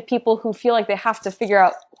oftentimes say to people who feel like they have to figure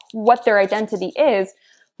out what their identity is,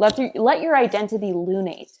 let your identity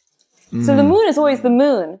lunate. So the moon is always the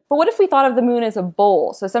moon. But what if we thought of the moon as a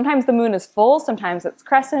bowl? So sometimes the moon is full, sometimes it's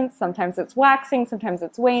crescent, sometimes it's waxing, sometimes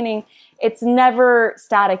it's waning. It's never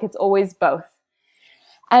static, it's always both.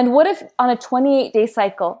 And what if on a 28-day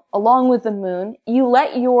cycle, along with the moon, you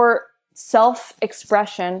let your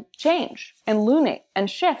self-expression change and lunate and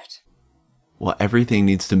shift? Well, everything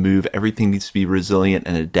needs to move, everything needs to be resilient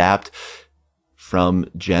and adapt, from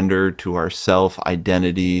gender to our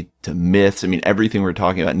self-identity to myths. I mean, everything we're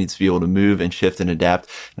talking about needs to be able to move and shift and adapt.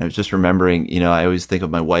 And I was just remembering, I always think of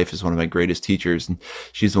my wife as one of my greatest teachers. And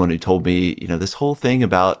she's the one who told me, this whole thing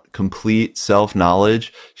about complete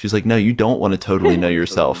self-knowledge. She's like, no, you don't want to totally know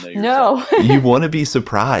yourself. No. You want to be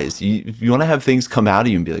surprised. You want to have things come out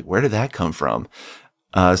of you and be like, where did that come from?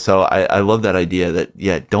 So I love that idea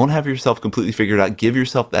that, don't have yourself completely figured out. Give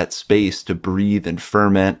yourself that space to breathe and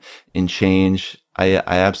ferment and change. I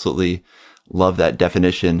absolutely love that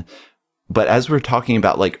definition. But as we're talking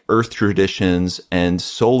about like earth traditions and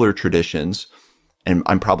solar traditions, and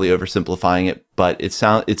I'm probably oversimplifying it, but it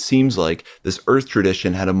seems like this earth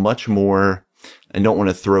tradition had a much more, I don't want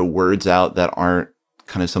to throw words out that aren't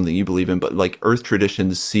kind of something you believe in, but like earth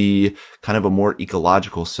traditions see kind of a more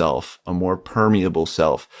ecological self, a more permeable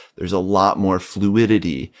self. There's a lot more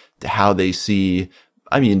fluidity to how they see,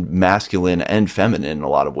 masculine and feminine in a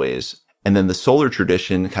lot of ways. And then the solar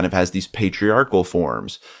tradition kind of has these patriarchal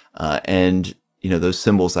forms, and those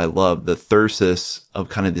symbols I love, the thyrsus of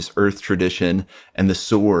kind of this earth tradition and the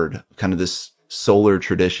sword, kind of this solar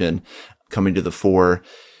tradition coming to the fore.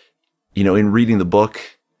 In reading the book,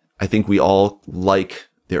 I think we all like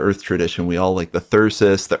the earth tradition. We all like the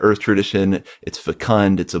thyrsus, the earth tradition. It's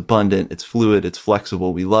fecund, it's abundant, it's fluid, it's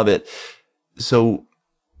flexible. We love it. So,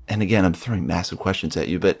 and again, I'm throwing massive questions at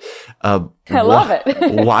you, but I love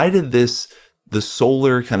it. Why did the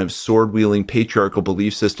solar kind of sword-wielding patriarchal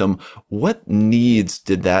belief system, what needs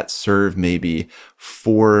did that serve maybe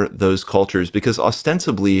for those cultures? Because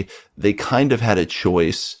ostensibly, they kind of had a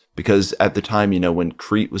choice. Because at the time, when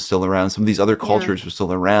Crete was still around, some of these other cultures were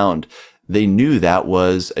still around, they knew that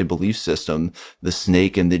was a belief system. The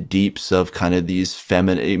snake and the deeps of kind of these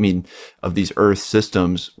of these earth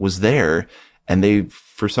systems was there. And they,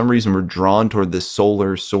 for some reason, were drawn toward this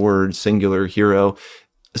solar sword, singular hero.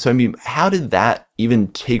 So, how did that even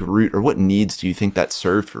take root, or what needs do you think that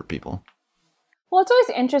served for people? Well, it's always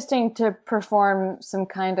interesting to perform some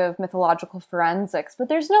kind of mythological forensics, but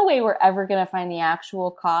there's no way we're ever going to find the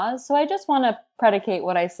actual cause. So I just want to predicate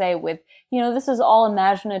what I say with, this is all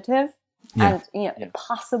imaginative and,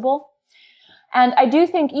 possible. And I do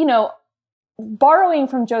think, borrowing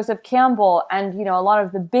from Joseph Campbell and, a lot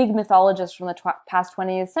of the big mythologists from the past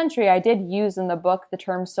 20th century, I did use in the book the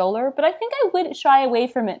term solar, but I think I would shy away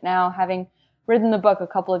from it now, having written the book a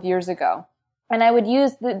couple of years ago. And I would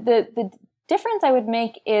use the difference I would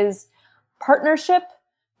make is partnership,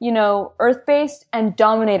 earth-based, and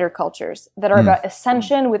dominator cultures that are about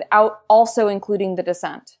ascension without also including the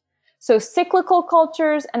descent. So cyclical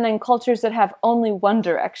cultures, and then cultures that have only one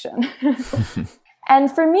direction.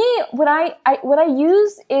 And for me, what I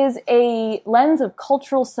use is a lens of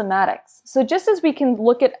cultural somatics. So just as we can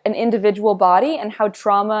look at an individual body and how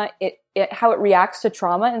how it reacts to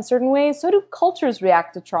trauma in certain ways, so do cultures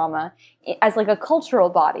react to trauma as like a cultural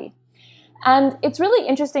body. And it's really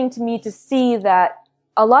interesting to me to see that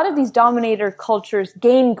a lot of these dominator cultures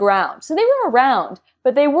gained ground. So they were around,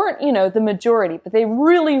 but they weren't, the majority, but they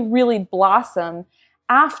really, really blossomed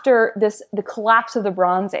after the collapse of the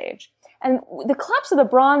Bronze Age. And the collapse of the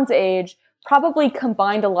Bronze Age probably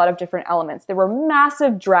combined a lot of different elements. There were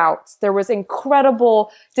massive droughts. There was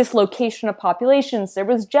incredible dislocation of populations. There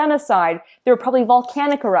was genocide. There were probably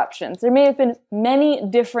volcanic eruptions. There may have been many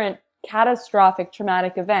different catastrophic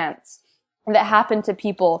traumatic events that happened to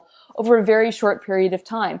people over a very short period of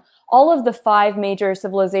time. All of the 5 major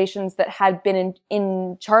civilizations that had been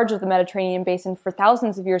in charge of the Mediterranean basin for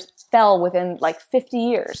thousands of years fell within 50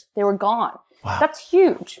 years. They were gone. Wow. That's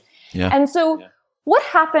huge. Yeah. And so what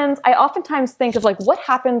happens, I oftentimes think of what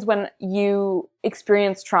happens when you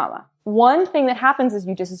experience trauma. One thing that happens is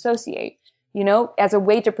you disassociate, as a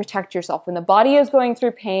way to protect yourself. When the body is going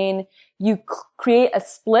through pain, you create a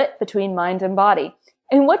split between mind and body.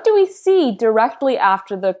 And what do we see directly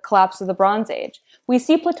after the collapse of the Bronze Age? We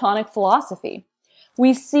see Platonic philosophy.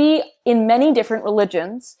 We see in many different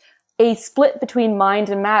religions a split between mind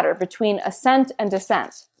and matter, between ascent and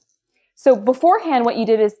descent. So beforehand, what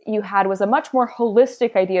you had was a much more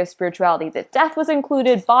holistic idea of spirituality, that death was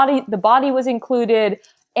included, the body was included,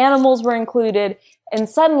 animals were included, and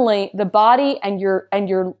suddenly the body and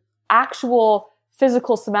your actual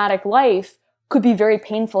physical somatic life could be very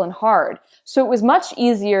painful and hard. So it was much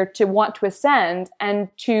easier to want to ascend and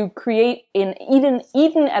to create even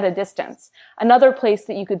at a distance, another place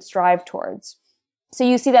that you could strive towards. So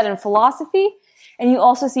you see that in philosophy, and you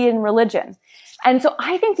also see it in religion. And so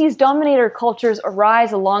I think these dominator cultures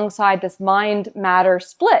arise alongside this mind-matter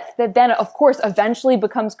split that then, of course, eventually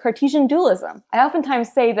becomes Cartesian dualism. I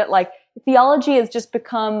oftentimes say that, theology has just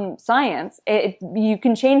become science. You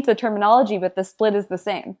can change the terminology, but the split is the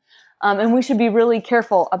same. And we should be really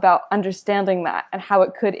careful about understanding that and how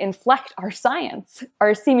it could inflect our science,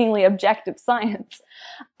 our seemingly objective science.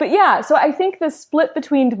 But yeah, so I think the split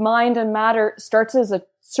between mind and matter starts as a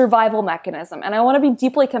survival mechanism. And I want to be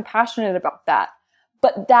deeply compassionate about that.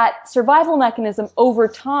 But that survival mechanism over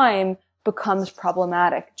time becomes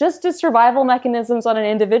problematic. Just as survival mechanisms on an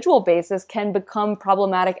individual basis can become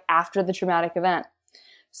problematic after the traumatic event.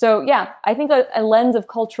 So yeah, I think a lens of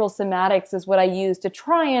cultural somatics is what I use to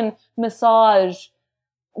try and massage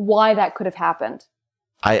why that could have happened.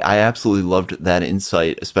 I absolutely loved that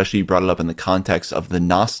insight, especially you brought it up in the context of the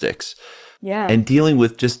Gnostics. Yeah. And dealing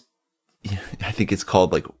with just, I think it's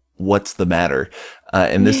called what's the matter?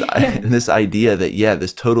 And this idea that,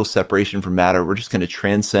 this total separation from matter, we're just going to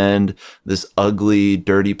transcend this ugly,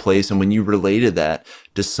 dirty place. And when you related that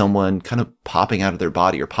to someone kind of popping out of their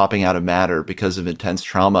body or popping out of matter because of intense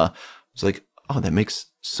trauma, it's oh, that makes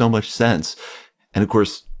so much sense. And of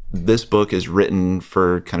course, this book is written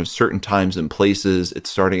for kind of certain times and places. It's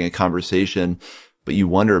starting a conversation, but you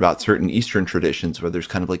wonder about certain Eastern traditions where there's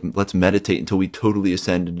kind of let's meditate until we totally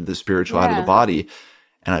ascend into the spirituality of the body.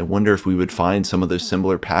 And I wonder if we would find some of those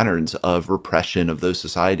similar patterns of repression of those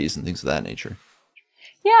societies and things of that nature.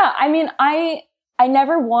 Yeah, I mean, I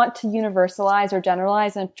never want to universalize or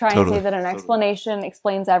generalize and try and say that an explanation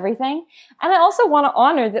explains everything. And I also want to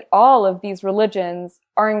honor that all of these religions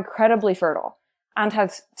are incredibly fertile and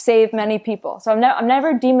have saved many people. So I'm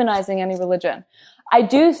never demonizing any religion. I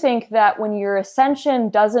do think that when your ascension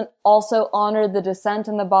doesn't also honor the descent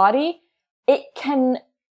in the body, it can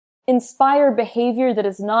inspire behavior that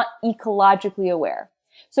is not ecologically aware.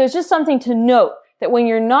 So it's just something to note that when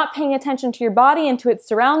you're not paying attention to your body and to its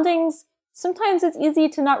surroundings, sometimes it's easy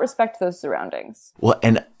to not respect those surroundings. Well,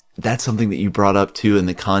 and that's something that you brought up too in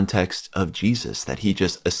the context of Jesus, that he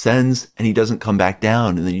just ascends and he doesn't come back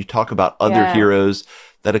down. And then you talk about other heroes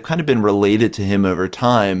that have kind of been related to him over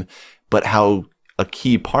time, but how a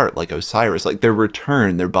key part, like Osiris, their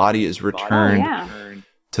return, their body is returned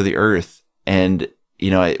to the earth. And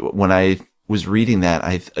when I was reading that,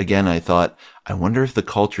 I thought, I wonder if the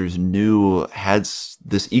cultures had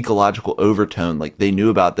this ecological overtone, they knew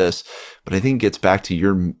about this, but I think it gets back to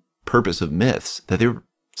your purpose of myths, that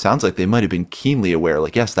sounds like they might have been keenly aware,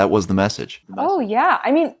 yes, that was the message. Oh yeah.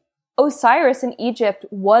 I mean, Osiris in Egypt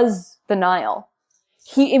was the Nile.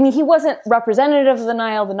 He wasn't representative of the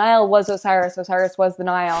Nile. The Nile was Osiris. Osiris was the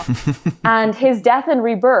Nile. And his death and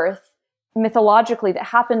rebirth, mythologically, that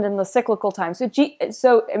happened in the cyclical time.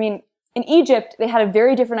 So in Egypt, they had a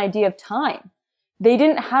very different idea of time. They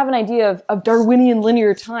didn't have an idea of Darwinian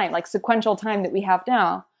linear time, sequential time that we have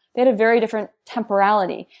now. They had a very different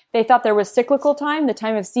temporality. They thought there was cyclical time, the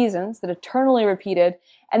time of seasons that eternally repeated,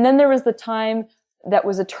 and then there was the time that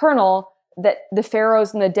was eternal, that the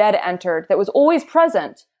pharaohs and the dead entered, that was always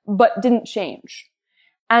present, but didn't change.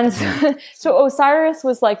 And so Osiris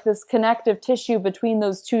was like this connective tissue between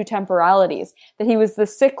those two temporalities, that he was the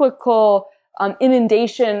cyclical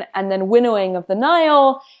inundation and then winnowing of the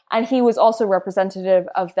Nile, and he was also representative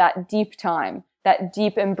of that deep time, that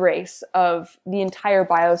deep embrace of the entire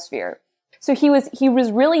biosphere. So he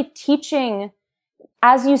was really teaching,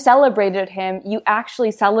 as you celebrated him, you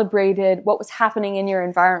actually celebrated what was happening in your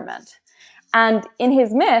environment. And in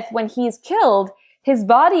his myth, when he's killed, his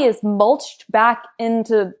body is mulched back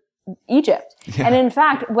into Egypt. Yeah. And in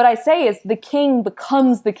fact, what I say is the king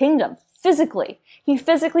becomes the kingdom physically. He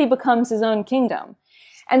physically becomes his own kingdom.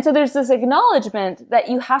 And so there's this acknowledgement that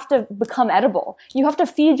you have to become edible. You have to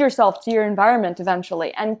feed yourself to your environment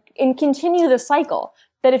eventually and continue the cycle.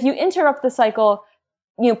 That if you interrupt the cycle,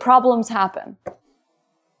 problems happen.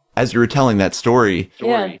 As you were telling that story,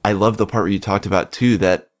 I love the part where you talked about too,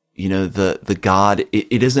 that the God,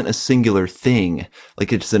 it isn't a singular thing.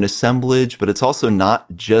 Like, it's an assemblage, but it's also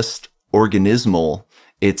not just organismal.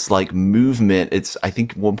 It's like movement. It's, I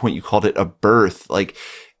think at one point you called it a birth. Like,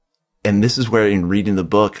 and this is where in reading the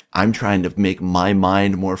book, I'm trying to make my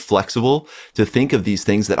mind more flexible to think of these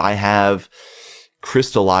things that I have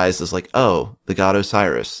crystallized as like, oh, the god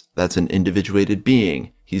Osiris, that's an individuated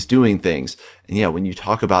being. He's doing things. And yeah, when you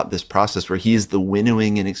talk about this process where he is the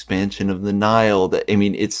winnowing and expansion of the Nile,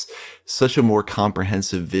 it's such a more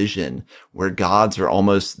comprehensive vision where gods are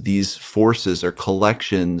almost these forces or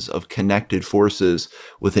collections of connected forces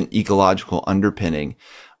with an ecological underpinning.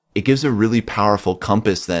 It gives a really powerful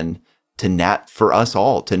compass then for us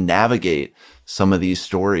all to navigate some of these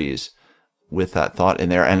stories with that thought in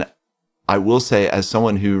there. And I will say, as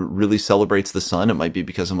someone who really celebrates the sun, it might be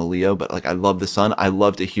because I'm a Leo, but like, I love the sun. I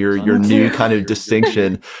love to hear your new kind of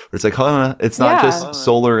distinction where it's like, it's not just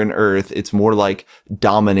solar and earth. It's more like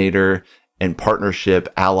dominator and partnership,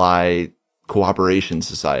 ally, cooperation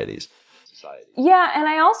societies. Yeah. And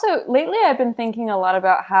I also, lately I've been thinking a lot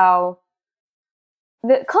about how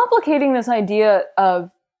complicating this idea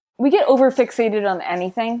of, we get over-fixated on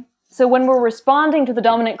anything. So when we're responding to the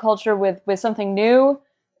dominant culture with something new,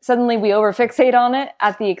 suddenly we over-fixate on it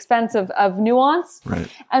at the expense of nuance. Right.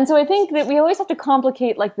 And so I think that we always have to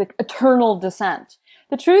complicate like the eternal descent.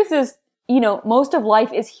 The truth is, most of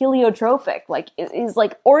life is heliotropic, like it is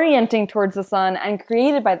like orienting towards the sun and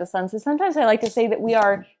created by the sun. So sometimes I like to say that we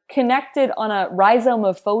are connected on a rhizome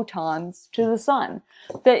of photons to the sun.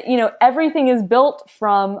 That, everything is built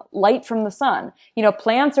from light from the sun.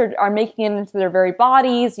 Plants are making it into their very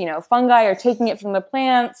bodies. Fungi are taking it from the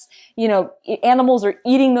plants. Animals are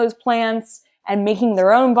eating those plants and making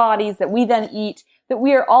their own bodies that we then eat. That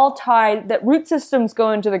we are all tied, that root systems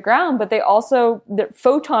go into the ground, but that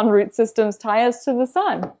photon root systems tie us to the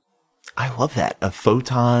sun. I love that. A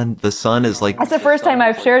photon, the sun is like... That's the first time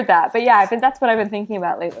I've shared that. But yeah, that's what I've been thinking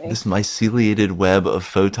about lately. This myceliated web of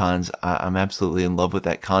photons, I'm absolutely in love with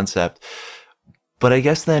that concept. But I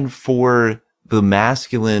guess then for the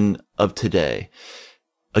masculine of today,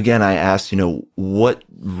 again, I asked, what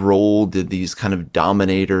role did these kind of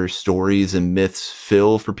dominator stories and myths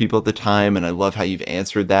fill for people at the time? And I love how you've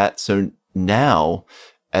answered that. So now,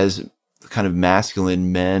 as kind of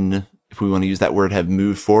masculine men, if we want to use that word, have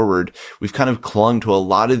moved forward, we've kind of clung to a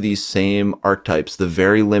lot of these same archetypes, the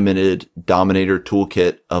very limited dominator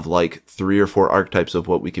toolkit of like 3 or 4 archetypes of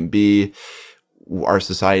what we can be. Our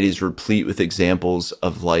society is replete with examples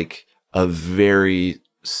of like a very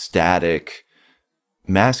static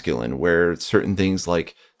masculine, where certain things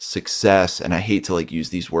like success, and I hate to like use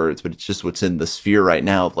these words, but it's just what's in the sphere right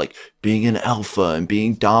now of like being an alpha and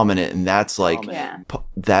being dominant. And that's like,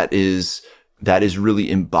 that is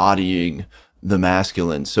really embodying the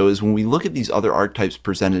masculine. So as when we look at these other archetypes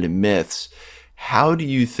presented in myths, how do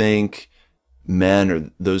you think men,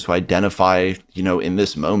 or those who identify, in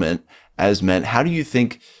this moment as men, how do you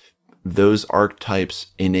think those archetypes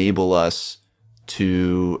enable us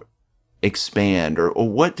to expand, or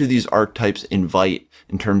what do these archetypes invite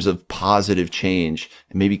in terms of positive change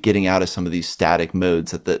and maybe getting out of some of these static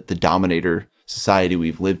modes that the dominator society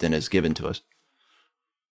we've lived in has given to us?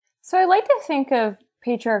 So I like to think of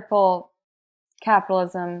patriarchal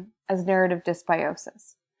capitalism as narrative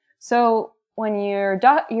dysbiosis. So when your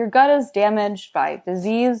gut is damaged by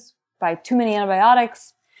disease, by too many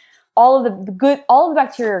antibiotics, all of the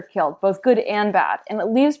bacteria are killed, both good and bad, and it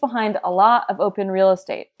leaves behind a lot of open real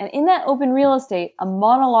estate. And in that open real estate, a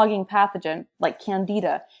monologuing pathogen like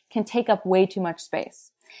Candida can take up way too much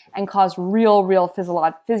space and cause real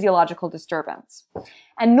physiological disturbance.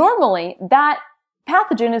 And normally that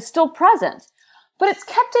pathogen is still present, but it's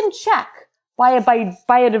kept in check by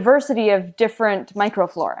a diversity of different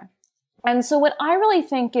microflora. And so what I really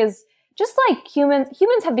think is just like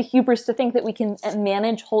humans have the hubris to think that we can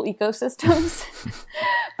manage whole ecosystems.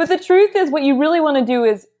 But the truth is what you really want to do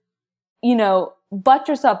is,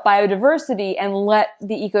 buttress up biodiversity and let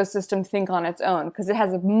the ecosystem think on its own, because it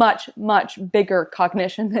has a much, much bigger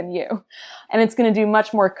cognition than you. And it's going to do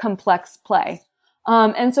much more complex play.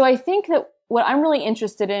 And so I think that what I'm really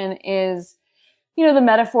interested in is, the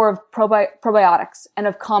metaphor of probiotics and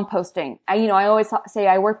of composting. I always say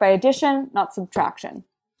I work by addition, not subtraction.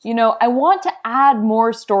 I want to add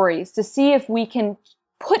more stories to see if we can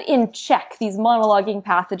put in check these monologuing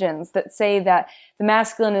pathogens that say that the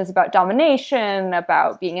masculine is about domination,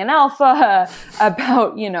 about being an alpha,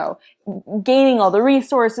 about, gaining all the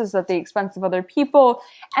resources at the expense of other people.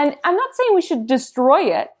 And I'm not saying we should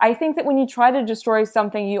destroy it. I think that when you try to destroy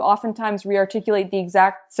something, you oftentimes re-articulate the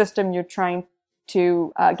exact system you're trying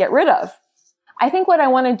to get rid of. I think what I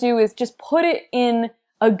want to do is just put it in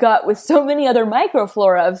a gut with so many other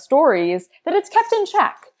microflora of stories that it's kept in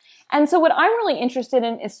check. And so what I'm really interested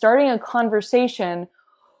in is starting a conversation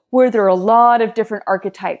where there are a lot of different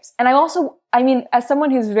archetypes. And as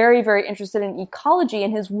someone who's very, very interested in ecology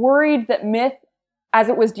and who's worried that myth, as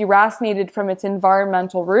it was deracinated from its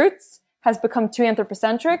environmental roots, has become too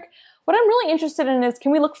anthropocentric, what I'm really interested in is,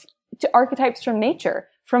 can we look to archetypes from nature,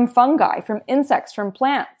 from fungi, from insects, from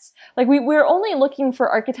plants? Like we're only looking for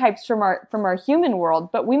archetypes from our human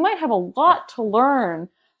world, but we might have a lot to learn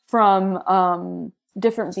from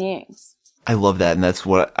different beings. I love that. And that's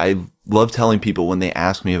what I love telling people when they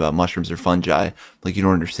ask me about mushrooms or fungi. Like, you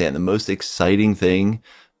don't understand. The most exciting thing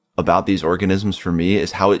about these organisms for me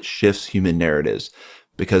is how it shifts human narratives.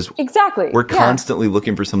 Because we're constantly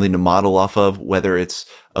looking for something to model off of, whether it's,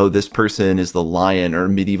 this person is the lion, or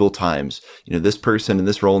medieval times, this person in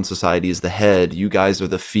this role in society is the head, you guys are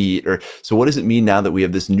the feet. Or so what does it mean now that we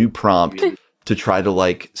have this new prompt to try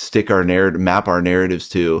to stick our narrative, map our narratives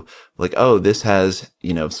to this has,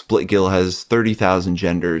 split gill has 30,000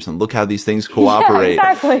 genders, and look how these things cooperate.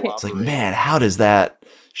 Yeah, exactly. It's like, man, how does that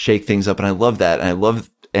shake things up? And I love that.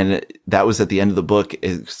 And that was at the end of the book.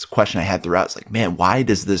 It's a question I had throughout. It's like, man, why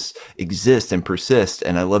does this exist and persist?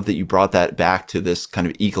 And I love that you brought that back to this kind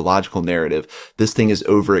of ecological narrative. This thing is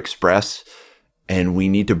overexpressed, and we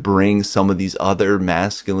need to bring some of these other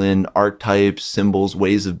masculine archetypes, symbols,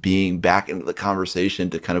 ways of being back into the conversation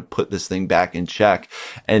to kind of put this thing back in check.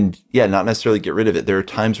 And not necessarily get rid of it. There are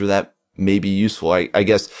times where that may be useful. I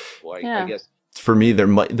guess for me, there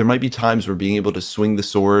might be times where being able to swing the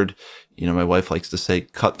sword, my wife likes to say,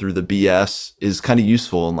 cut through the BS, is kind of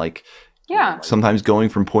useful. And sometimes going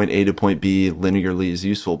from point A to point B linearly is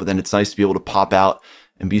useful, but then it's nice to be able to pop out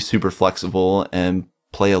and be super flexible and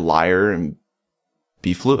play a lyre and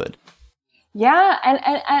be fluid. Yeah. And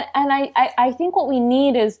I think what we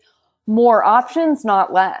need is more options,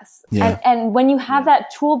 not less. Yeah. And when you have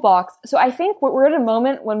that toolbox, so I think we're at a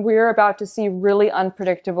moment when we're about to see really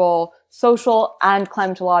unpredictable social and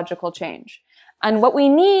climatological change. And what we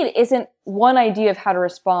need isn't one idea of how to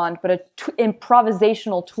respond, but an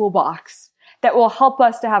improvisational toolbox that will help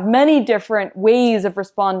us to have many different ways of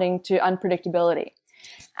responding to unpredictability.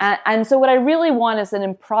 And so what I really want is an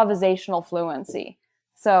improvisational fluency.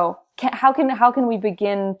 So how can we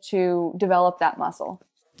begin to develop that muscle?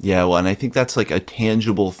 Yeah, well, and I think that's a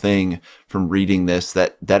tangible thing from reading this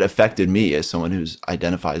that affected me as someone who's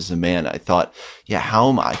identifies as a man. I thought,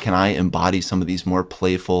 how can I embody some of these more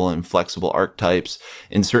playful and flexible archetypes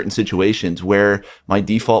in certain situations where my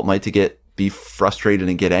default might be frustrated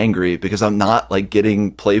and get angry because I'm not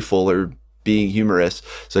getting playful or being humorous.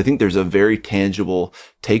 So I think there's a very tangible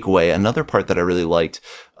takeaway. Another part that I really liked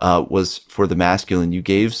was for the masculine. You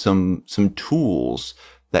gave some tools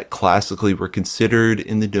that classically were considered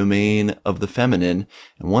in the domain of the feminine.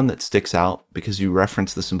 And one that sticks out because you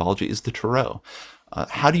reference the symbology is the tarot.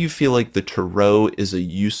 How do you feel like the tarot is a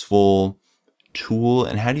useful tool?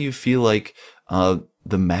 And how do you feel like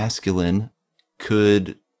the masculine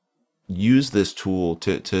could use this tool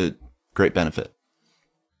to great benefit?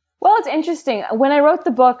 Well, it's interesting. When I wrote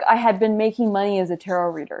the book, I had been making money as a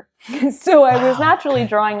tarot reader. So I was naturally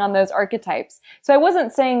drawing on those archetypes. So I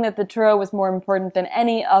wasn't saying that the tarot was more important than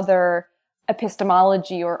any other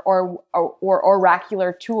epistemology or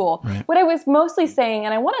oracular tool. Right. What I was mostly saying,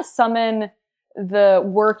 and I want to summon the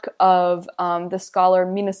work of the scholar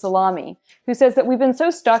Mina Salami, who says that we've been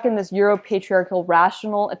so stuck in this Euro-patriarchal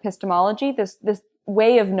rational epistemology, this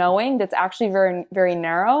way of knowing that's actually very, very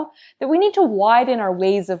narrow, that we need to widen our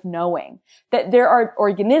ways of knowing. That there are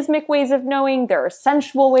organismic ways of knowing, there are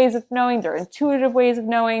sensual ways of knowing, there are intuitive ways of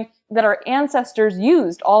knowing that our ancestors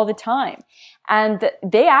used all the time. And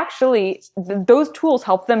they actually, those tools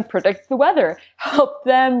help them predict the weather, help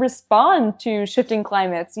them respond to shifting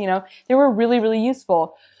climates. They were really, really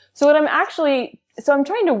useful. So I'm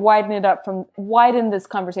trying to widen this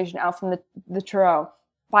conversation out from the Tarot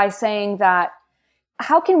by saying that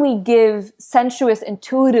how can we give sensuous,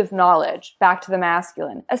 intuitive knowledge back to the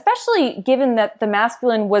masculine, especially given that the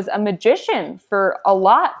masculine was a magician for a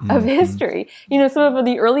lot of history? Some of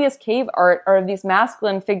the earliest cave art are of these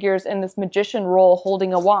masculine figures in this magician role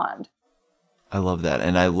holding a wand. I love that.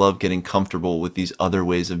 And I love getting comfortable with these other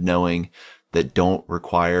ways of knowing that don't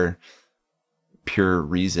require pure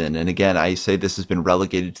reason. And again, I say this has been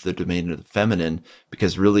relegated to the domain of the feminine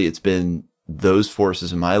because really it's been those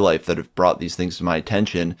forces in my life that have brought these things to my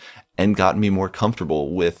attention and gotten me more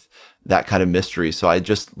comfortable with that kind of mystery. So I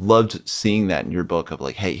just loved seeing that in your book of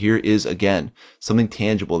like, hey, here is again something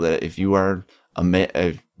tangible that if you are a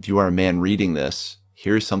man reading this,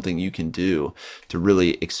 here's something you can do to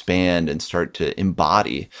really expand and start to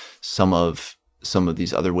embody some of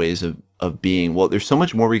these other ways of being. Well, there's so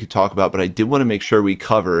much more we could talk about, but I did want to make sure we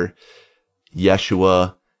cover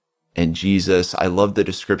Yeshua and Jesus. I love the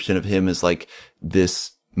description of him as like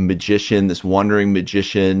this magician, this wandering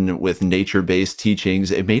magician with nature-based teachings.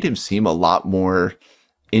 It made him seem a lot more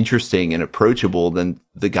interesting and approachable than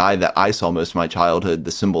the guy that I saw most of my childhood,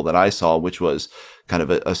 the symbol that I saw, which was kind of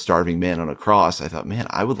a starving man on a cross. I thought, man,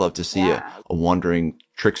 I would love to see a wandering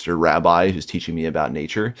trickster rabbi who's teaching me about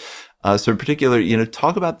nature. So in particular,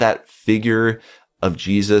 talk about that figure of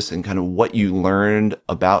Jesus and kind of what you learned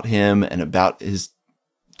about him and about his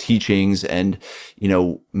teachings and,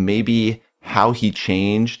 maybe how he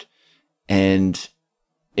changed and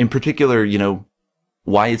in particular,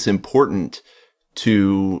 why it's important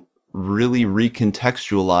to really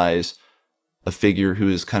recontextualize a figure who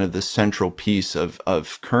is kind of the central piece of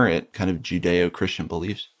current kind of Judeo-Christian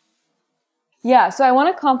beliefs. Yeah, so I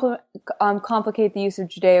want to complicate the use of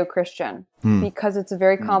Judeo-Christian because it's a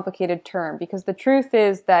very complicated term. Because the truth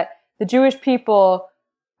is that the Jewish people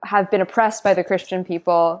have been oppressed by the Christian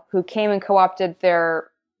people who came and co-opted their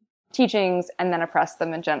teachings and then oppressed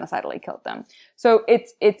them and genocidally killed them. So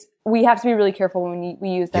we have to be really careful when we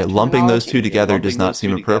use that. Yeah, lumping those two together does not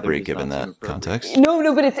seem appropriate given that context.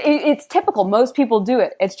 No, but it's typical. Most people do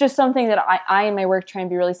it. It's just something that I in my work try and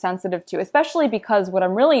be really sensitive to, especially because what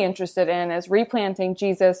I'm really interested in is replanting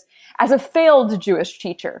Jesus as a failed Jewish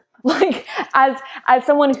teacher. Like as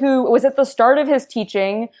someone who was at the start of his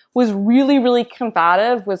teaching, was really, really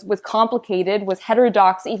combative, was complicated, was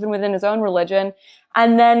heterodox even within his own religion,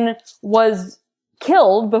 and then was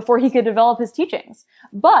killed before he could develop his teachings.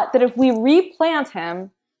 But that if we replant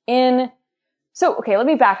him let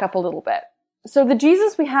me back up a little bit. So the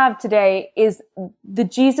Jesus we have today is the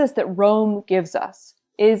Jesus that Rome gives us,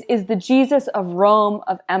 is the Jesus of Rome,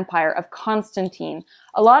 of empire, of Constantine.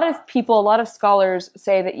 A lot of scholars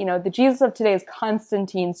say that, the Jesus of today is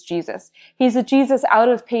Constantine's Jesus. He's a Jesus out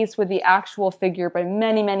of pace with the actual figure by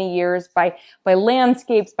many, many years, by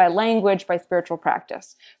landscapes, by language, by spiritual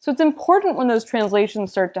practice. So it's important when those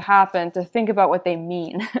translations start to happen to think about what they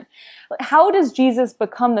mean. How does Jesus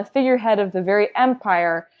become the figurehead of the very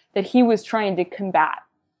empire that he was trying to combat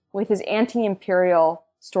with his anti-imperial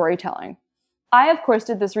storytelling? I, of course,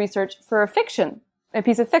 did this research for a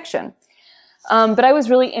piece of fiction. But I was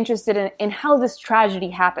really interested in how this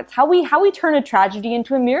tragedy happens, how we turn a tragedy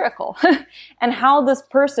into a miracle, and how this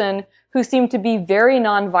person who seemed to be very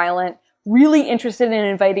nonviolent, really interested in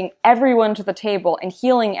inviting everyone to the table and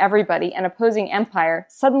healing everybody and opposing empire,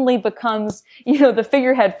 suddenly becomes, the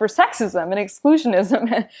figurehead for sexism and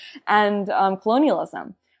exclusionism and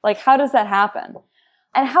colonialism. Like, how does that happen?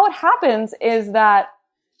 And how it happens is that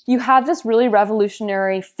you have this really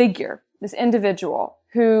revolutionary figure, this individual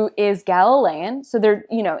who is Galilean. So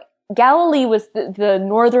Galilee was the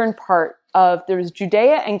northern part there was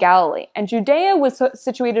Judea and Galilee. And Judea was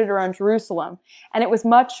situated around Jerusalem. And it was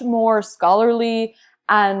much more scholarly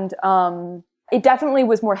and it definitely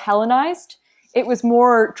was more Hellenized. It was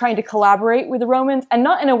more trying to collaborate with the Romans, and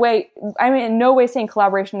not in a way, in no way saying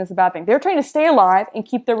collaboration is a bad thing. They're trying to stay alive and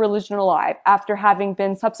keep their religion alive after having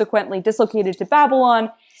been subsequently dislocated to Babylon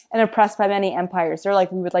and oppressed by many empires. They're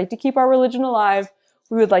like, we would like to keep our religion alive.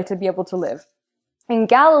 We would like to be able to live. In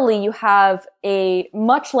Galilee, you have a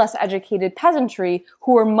much less educated peasantry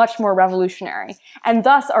who are much more revolutionary, and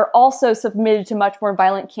thus are also submitted to much more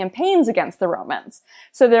violent campaigns against the Romans.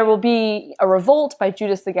 So there will be a revolt by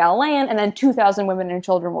Judas the Galilean, and then 2,000 women and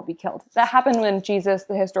children will be killed. That happened when Jesus,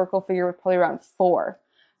 the historical figure, was probably around 4.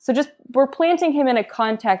 So we're planting him in a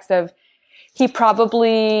context of he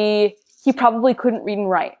probably couldn't read and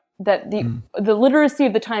write. that the literacy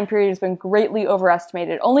of the time period has been greatly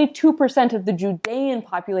overestimated. Only 2% of the Judean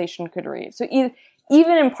population could read. So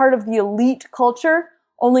even in part of the elite culture,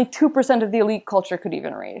 only 2% of the elite culture could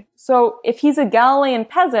even read. So if he's a Galilean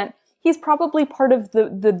peasant, he's probably part of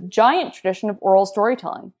the giant tradition of oral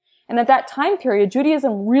storytelling. And at that time period,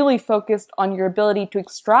 Judaism really focused on your ability to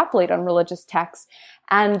extrapolate on religious texts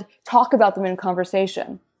and talk about them in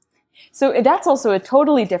conversation. So that's also a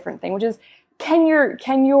totally different thing, which is, can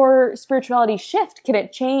your spirituality shift? Can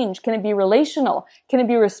it change? Can it be relational? Can it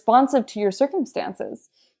be responsive to your circumstances?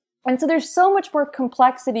 And so there's so much more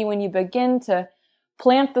complexity when you begin to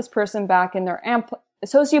plant this person back in their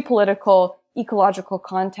sociopolitical, ecological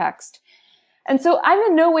context. And so I'm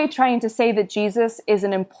in no way trying to say that Jesus is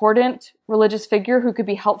an important religious figure who could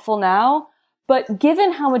be helpful now, but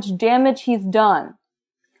given how much damage he's done,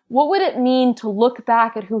 what would it mean to look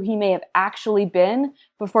back at who he may have actually been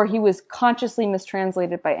before he was consciously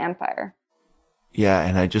mistranslated by empire? Yeah,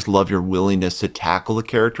 and I just love your willingness to tackle a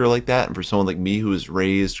character like that. And for someone like me who was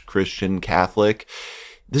raised Christian, Catholic,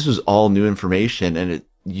 this was all new information. And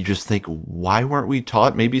you just think, why weren't we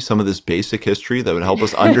taught maybe some of this basic history that would help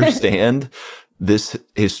us understand this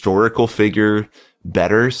historical figure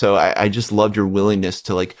better? So I just loved your willingness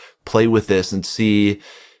to like play with this and see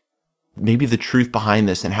maybe the truth behind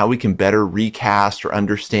this and how we can better recast or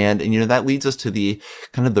understand. And, that leads us to the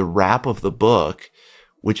kind of the wrap of the book,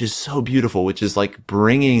 which is so beautiful, which is like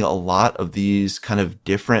bringing a lot of these kind of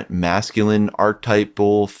different masculine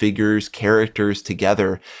archetypal figures, characters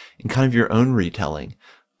together in kind of your own retelling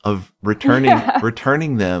of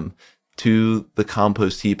returning them to the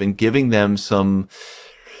compost heap and giving them some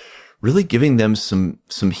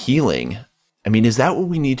healing. I mean, is that what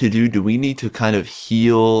we need to do? Do we need to kind of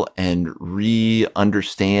heal and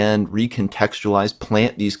understand, recontextualize,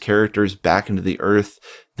 plant these characters back into the earth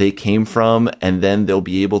they came from, and then they'll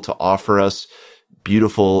be able to offer us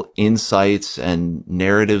beautiful insights and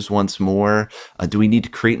narratives once more? Do we need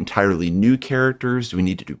to create entirely new characters? Do we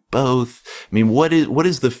need to do both? I mean, what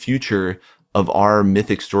is the future of our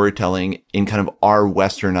mythic storytelling in kind of our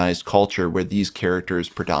westernized culture where these characters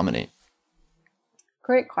predominate?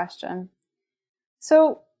 Great question.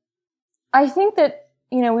 So I think that,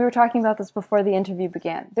 we were talking about this before the interview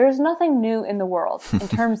began. There's nothing new in the world in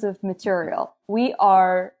terms of material. We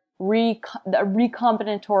are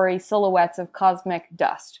recombinatory silhouettes of cosmic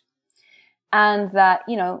dust. And that,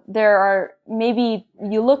 there are, maybe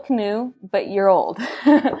you look new, but you're old.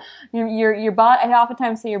 your body, I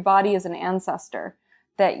oftentimes say your body is an ancestor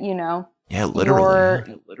that, Yeah,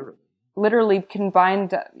 literally. Literally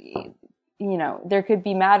combined, there could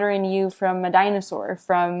be matter in you from a dinosaur,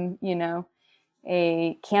 from,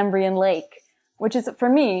 a Cambrian lake, which is, for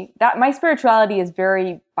me, that my spirituality is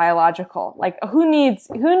very biological. Like, who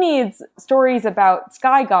needs stories about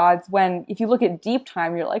sky gods when, if you look at deep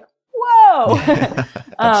time, you're like, whoa!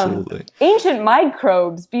 Absolutely. Ancient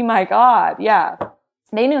microbes, be my god. Yeah.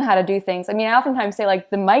 They knew how to do things. I mean, I oftentimes say, like,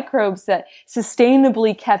 the microbes that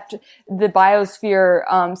sustainably kept the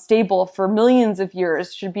biosphere stable for millions of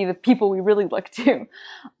years should be the people we really look to.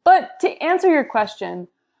 But to answer your question,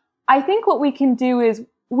 I think what we can do is,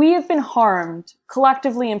 we have been harmed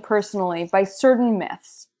collectively and personally by certain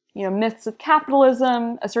myths. Myths of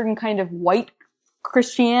capitalism, a certain kind of white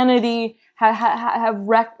Christianity have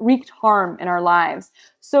wreaked harm in our lives.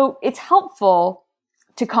 So it's helpful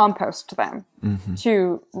to compost them,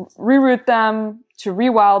 to reroot them, to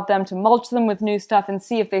rewild them, to mulch them with new stuff and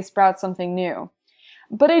see if they sprout something new.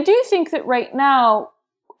 But I do think that right now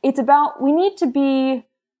it's about, we need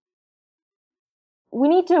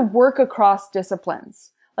to work across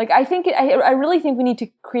disciplines. Like, I really think we need to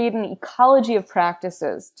create an ecology of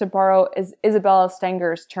practices, to borrow Isabella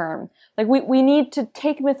Stenger's term. Like, we need to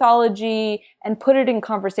take mythology and put it in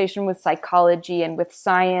conversation with psychology and with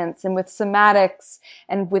science and with somatics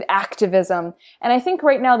and with activism. And I think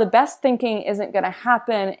right now the best thinking isn't going to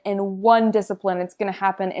happen in one discipline. It's going to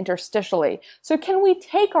happen interstitially. So can we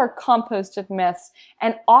take our composted myths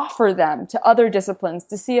and offer them to other disciplines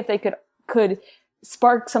to see if they could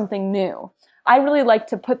spark something new? I really like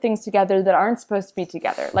to put things together that aren't supposed to be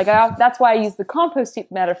together. Like, that's why I use the compost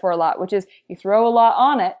heap metaphor a lot, which is you throw a lot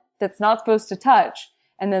on it that's not supposed to touch,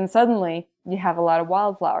 and then suddenly you have a lot of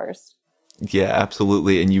wildflowers. Yeah,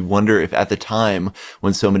 absolutely. And you wonder if at the time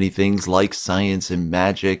when so many things like science and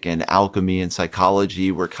magic and alchemy and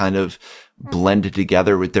psychology were kind of blended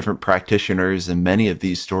together with different practitioners, and many of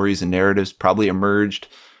these stories and narratives probably emerged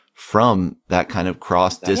from that kind of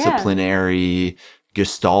cross-disciplinary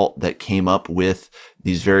gestalt that came up with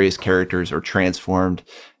these various characters or transformed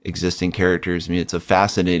existing characters. I mean, it's a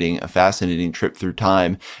fascinating trip through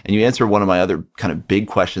time. And you answer one of my other kind of big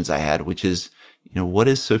questions I had, which is, what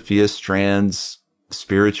is Sophia Strand's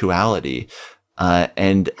spirituality?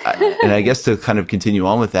 And I guess to kind of continue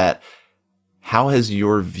on with that, how has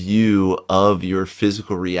your view of your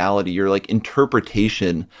physical reality, your like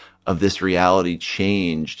interpretation of this reality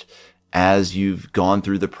changed as you've gone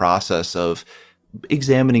through the process of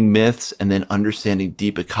examining myths and then understanding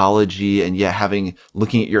deep ecology and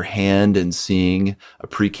looking at your hand and seeing a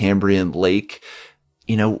Precambrian lake?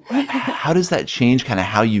 How does that change kind of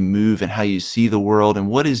how you move and how you see the world? And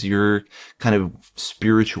what is your kind of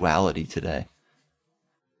spirituality today?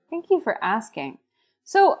 Thank you for asking.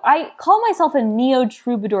 So I call myself a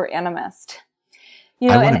neo-troubadour animist.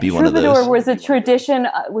 I want to be one of those. Troubadour was a tradition,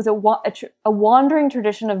 a wandering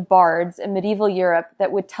tradition of bards in medieval Europe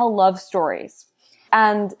that would tell love stories.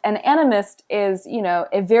 And an animist is,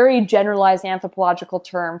 a very generalized anthropological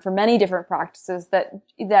term for many different practices that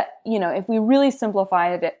if we really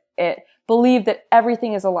simplified it believe that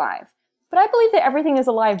everything is alive. But I believe that everything is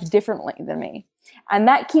alive differently than me. And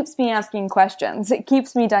that keeps me asking questions. It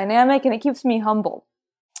keeps me dynamic and it keeps me humble.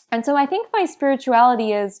 And so I think my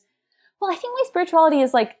spirituality is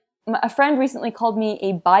like, a friend recently called me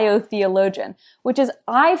a biotheologian, which is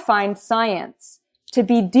I find science to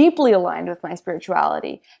be deeply aligned with my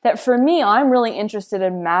spirituality. That for me, I'm really interested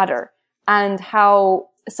in matter and how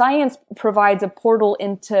science provides a portal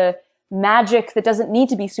into magic that doesn't need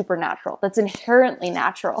to be supernatural, that's inherently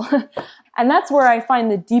natural. And that's where I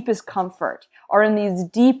find the deepest comfort, are in these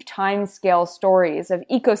deep time-scale stories of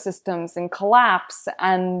ecosystems and collapse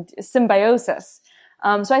and symbiosis.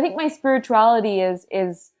 So I think my spirituality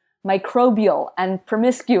is microbial and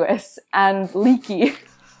promiscuous and leaky.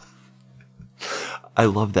 I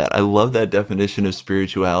love that. I love that definition of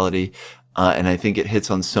spirituality. And I think it hits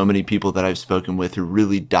on so many people that I've spoken with who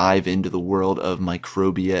really dive into the world of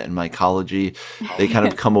microbia and mycology. They kind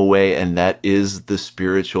of come away and that is the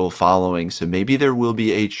spiritual following. So maybe there will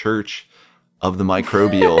be a church of the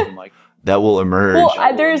microbial that will emerge. Well,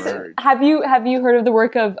 have you heard of the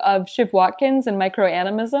work of Shiv Watkins and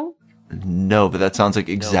microanimism? No, but that sounds like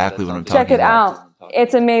exactly what I'm talking about. Check it out.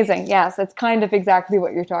 It's amazing. Yes, it's kind of exactly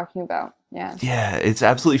what you're talking about. Yeah. Yeah, it's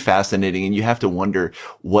absolutely fascinating. And you have to wonder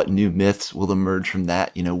what new myths will emerge from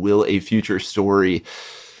that. Will a future story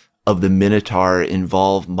of the Minotaur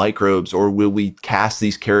involve microbes, or will we cast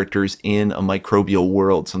these characters in a microbial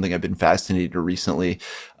world? Something I've been fascinated with recently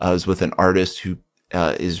is with an artist who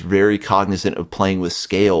is very cognizant of playing with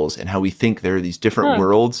scales and how we think there are these different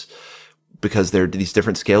worlds because there are these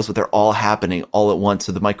different scales, but they're all happening all at once.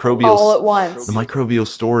 So the microbial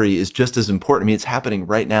story is just as important. I mean, it's happening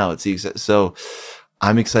right now. So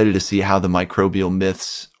I'm excited to see how the microbial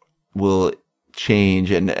myths will change.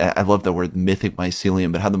 And I love the word mythic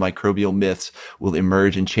mycelium, but how the microbial myths will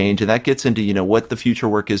emerge and change. And that gets into, what the future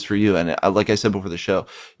work is for you. And like I said before the show,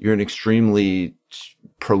 you're an extremely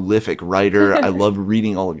prolific writer. I love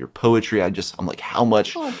reading all of your poetry. I'm like, how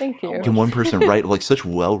much thank you. Can one person write like such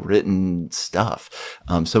well-written stuff?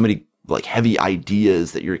 So many like heavy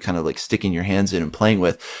ideas that you're kind of like sticking your hands in and playing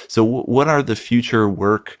with. So what are the future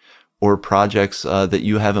work or projects that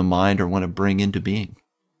you have in mind or want to bring into being?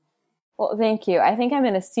 Well, thank you. I think I'm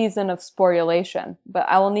in a season of sporulation, but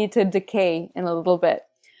I will need to decay in a little bit.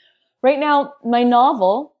 Right now, my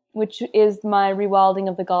novel, which is my Rewilding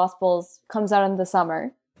of the Gospels, comes out in the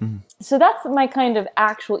summer. Mm-hmm. So that's my kind of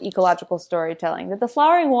actual ecological storytelling. That The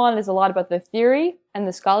Flowering Wand is a lot about the theory and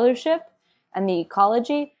the scholarship and the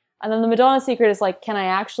ecology. And then The Madonna Secret is like, can I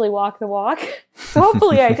actually walk the walk? So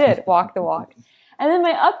hopefully I did walk the walk. And then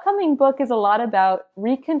my upcoming book is a lot about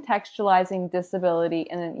recontextualizing disability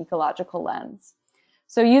in an ecological lens.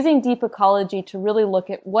 So using deep ecology to really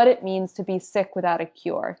look at what it means to be sick without a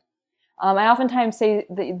cure. I oftentimes say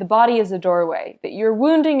the body is a doorway, that your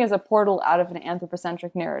wounding is a portal out of an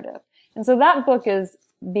anthropocentric narrative. And so that book is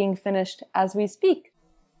being finished as we speak.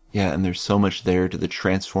 Yeah, and there's so much there to the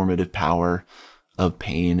transformative power of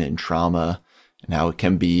pain and trauma and how it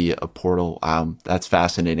can be a portal. That's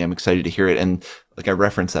fascinating. I'm excited to hear it. And like I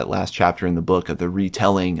referenced that last chapter in the book of the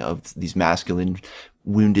retelling of these masculine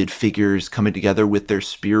wounded figures coming together with their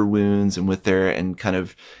spear wounds and kind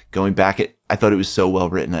of going back. I thought it was so well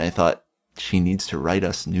written. I thought she needs to write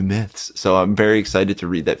us new myths. So I'm very excited to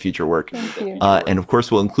read that future work. Thank you. And of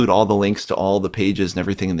course, we'll include all the links to all the pages and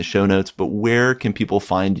everything in the show notes. But where can people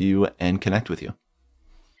find you and connect with you?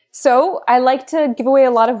 So I like to give away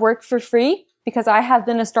a lot of work for free because I have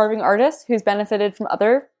been a starving artist who's benefited from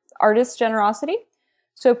other artists' generosity.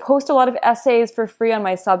 So I post a lot of essays for free on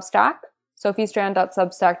my Substack.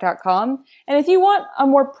 sophiestrand.substack.com. And if you want a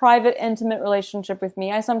more private, intimate relationship with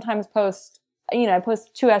me, I sometimes post, I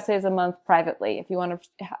post 2 essays a month privately if you want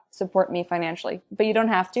to support me financially. But you don't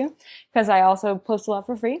have to, because I also post a lot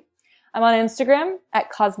for free. I'm on Instagram at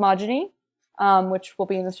Cosmogony, which will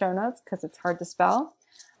be in the show notes because it's hard to spell.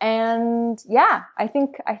 And yeah, I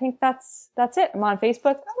think that's it. I'm on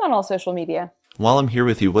Facebook. I'm on all social media. While I'm here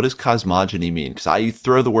with you, what does cosmogony mean? Because I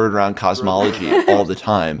throw the word around cosmology all the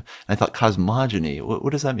time. And I thought cosmogony, what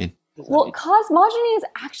does that mean? Well, cosmogony is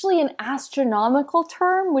actually an astronomical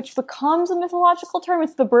term, which becomes a mythological term.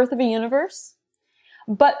 It's the birth of a universe.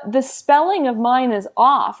 But the spelling of mine is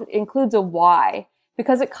off. It includes a Y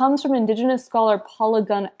because it comes from Indigenous scholar Paula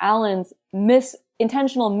Gunn Allen's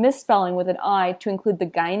intentional misspelling with an I to include the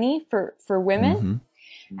gyne for women.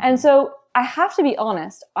 Mm-hmm. And so I have to be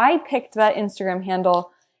honest, I picked that Instagram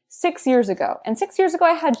handle 6 years ago. And 6 years ago,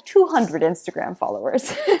 I had 200 Instagram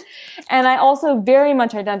followers. And I also very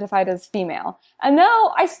much identified as female. And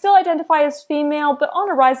now I still identify as female, but on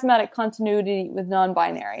a rhizomatic continuity with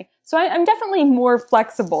non-binary. So I'm definitely more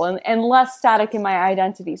flexible and less static in my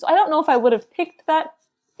identity. So I don't know if I would have picked that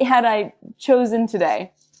had I chosen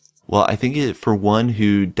today. Well, I think for one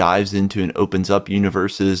who dives into and opens up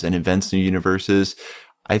universes and invents new universes,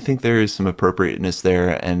 I think there is some appropriateness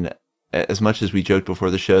there. And as much as we joked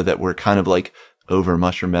before the show that we're kind of like over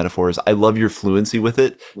mushroom metaphors, I love your fluency with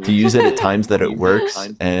it, to use it at times that it works.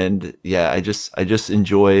 And yeah, I just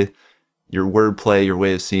enjoy your wordplay, your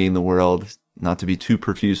way of seeing the world. Not to be too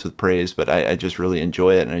profuse with praise, but I just really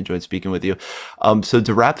enjoy it, and I enjoyed speaking with you. So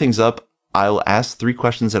to wrap things up, I'll ask 3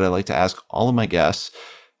 questions that I like to ask all of my guests.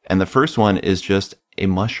 And the first one is just a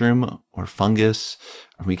mushroom or fungus,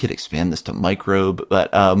 or we could expand this to microbe, but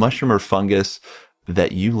a mushroom or fungus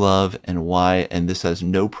that you love and why. And this has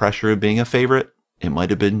no pressure of being a favorite. It might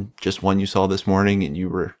have been just one you saw this morning and you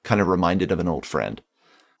were kind of reminded of an old friend.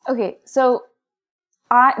 Okay, so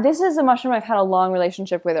this is a mushroom I've had a long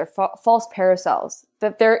relationship with, are false parasols.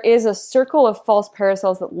 That there is a circle of false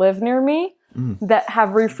parasols that live near me that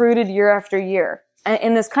have refruited year after year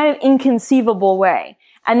in this kind of inconceivable way.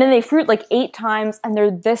 And then they fruit like 8 times and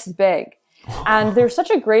they're this big. And they're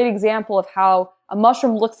such a great example of how a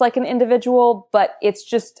mushroom looks like an individual, but it's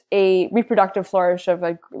just a reproductive flourish of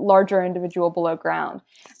a larger individual below ground.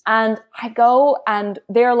 And I go and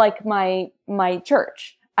they're like my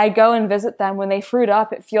church. I go and visit them. When they fruit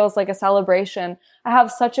up, it feels like a celebration. I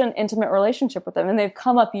have such an intimate relationship with them, and they've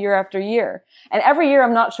come up year after year. And every year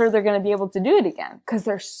I'm not sure they're going to be able to do it again because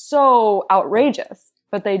they're so outrageous,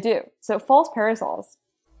 but they do. So false parasols.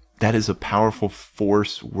 That is a powerful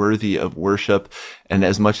force worthy of worship. And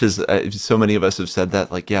as much as so many of us have said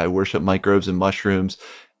that, like, yeah, I worship microbes and mushrooms.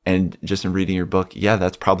 And just in reading your book, yeah,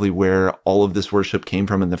 that's probably where all of this worship came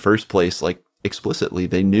from in the first place. Like explicitly,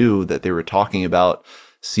 they knew that they were talking about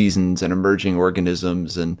seasons and emerging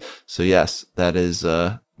organisms. And so, yes, that is,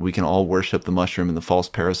 we can all worship the mushroom, and the false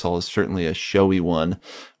parasol is certainly a showy one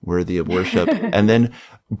worthy of worship. And then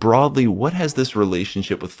broadly, what has this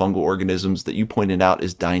relationship with fungal organisms that you pointed out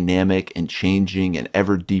is dynamic and changing and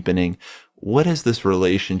ever deepening? What has this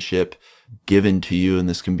relationship given to you? And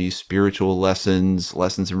this can be spiritual lessons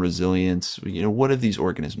in resilience. What have these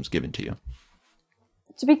organisms given to you?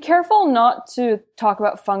 To be careful not to talk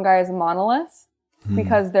about fungi as a monolith,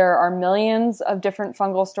 because there are millions of different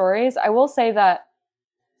fungal stories. I will say that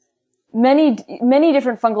many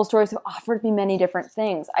different fungal stories have offered me many different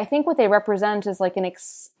things. I think what they represent is like an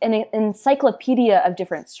encyclopedia of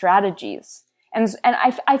different strategies. And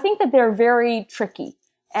I think that they're very tricky.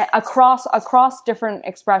 Across different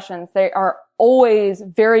expressions, they are always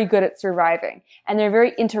very good at surviving, and they're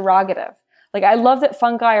very interrogative. Like, I love that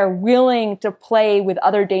fungi are willing to play with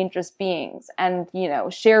other dangerous beings and,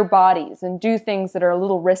 share bodies and do things that are a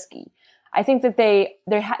little risky. I think that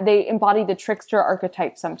they embody the trickster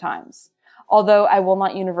archetype sometimes, although I will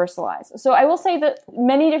not universalize. So I will say that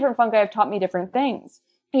many different fungi have taught me different things.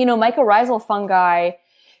 Mycorrhizal fungi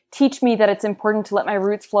teach me that it's important to let my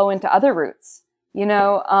roots flow into other roots.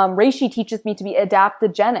 Reishi teaches me to be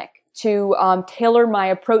adaptogenic, to tailor my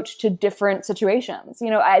approach to different situations.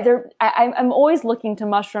 I'm always looking to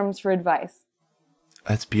mushrooms for advice.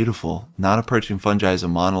 That's beautiful. Not approaching fungi as a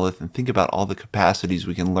monolith, and think about all the capacities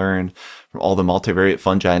we can learn from all the multivariate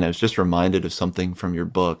fungi. And I was just reminded of something from your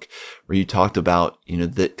book where you talked about,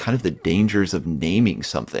 the kind of the dangers of naming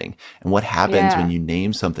something and what happens when you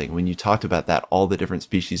name something. When you talked about that, all the different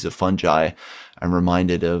species of fungi, I'm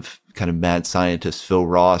reminded of kind of mad scientist Phil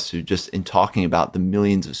Ross, who just in talking about the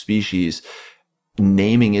millions of species,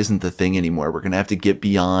 naming isn't the thing anymore. We're going to have to get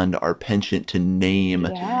beyond our penchant to name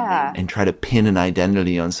and try to pin an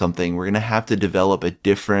identity on something. We're going to have to develop a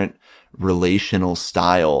different relational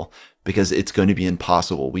style, because it's going to be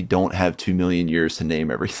impossible. We don't have 2 million years to name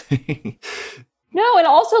everything. No, and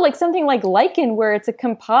also like something like lichen, where it's a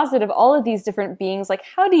composite of all of these different beings. Like,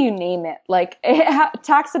 how do you name it? Like,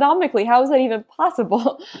 taxonomically, how is that even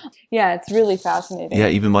possible? Yeah, it's really fascinating. Yeah,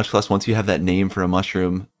 even much less once you have that name for a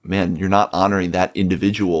mushroom, man, you're not honoring that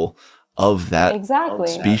individual of that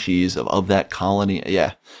species, of that colony.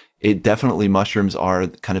 Yeah, it definitely, mushrooms are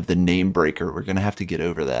kind of the name breaker. We're going to have to get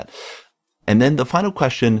over that. And then the final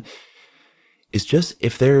question is just,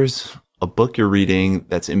 if there's a book you're reading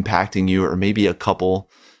that's impacting you, or maybe a couple,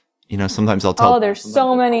 sometimes I'll tell. Oh, there's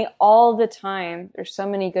so many all the time. There's so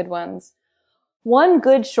many good ones. One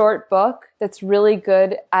good short book that's really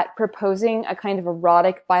good at proposing a kind of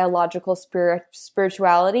erotic biological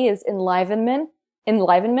spirituality is Enlivenment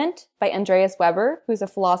by Andreas Weber, who's a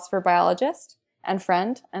philosopher biologist and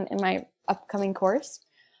friend, and in my upcoming course.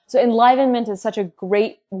 So Enlivenment is such a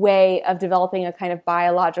great way of developing a kind of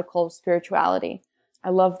biological spirituality. I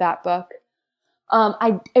love that book.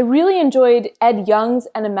 I really enjoyed Ed Young's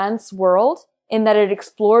An Immense World, in that it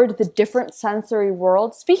explored the different sensory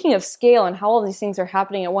worlds. Speaking of scale and how all these things are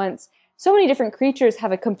happening at once, so many different creatures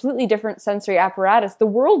have a completely different sensory apparatus. The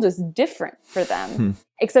world is different for them,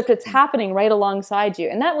 except it's happening right alongside you.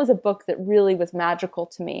 And that was a book that really was magical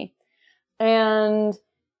to me. And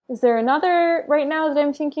is there another right now that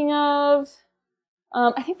I'm thinking of?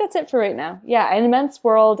 I think that's it for right now. Yeah, An Immense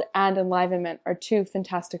World and Enlivenment are two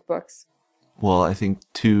fantastic books. Well, I think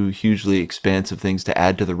two hugely expansive things to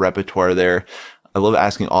add to the repertoire there. I love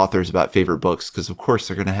asking authors about favorite books, because of course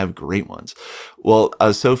they're going to have great ones. Well,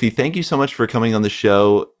 Sophie, thank you so much for coming on the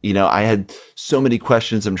show. I had so many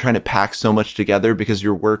questions. I'm trying to pack so much together because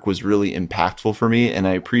your work was really impactful for me. And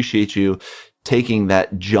I appreciate you taking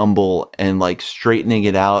that jumble and like straightening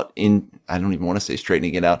it out I don't even want to say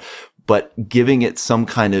straightening it out, but giving it some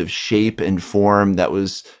kind of shape and form that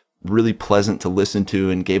was really pleasant to listen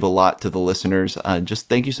to and gave a lot to the listeners. Just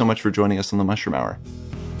thank you so much for joining us on the Mushroom Hour.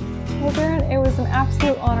 Well, Darren, it was an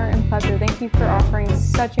absolute honor and pleasure. Thank you for offering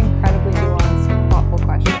such incredibly nuanced, thoughtful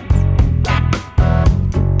questions.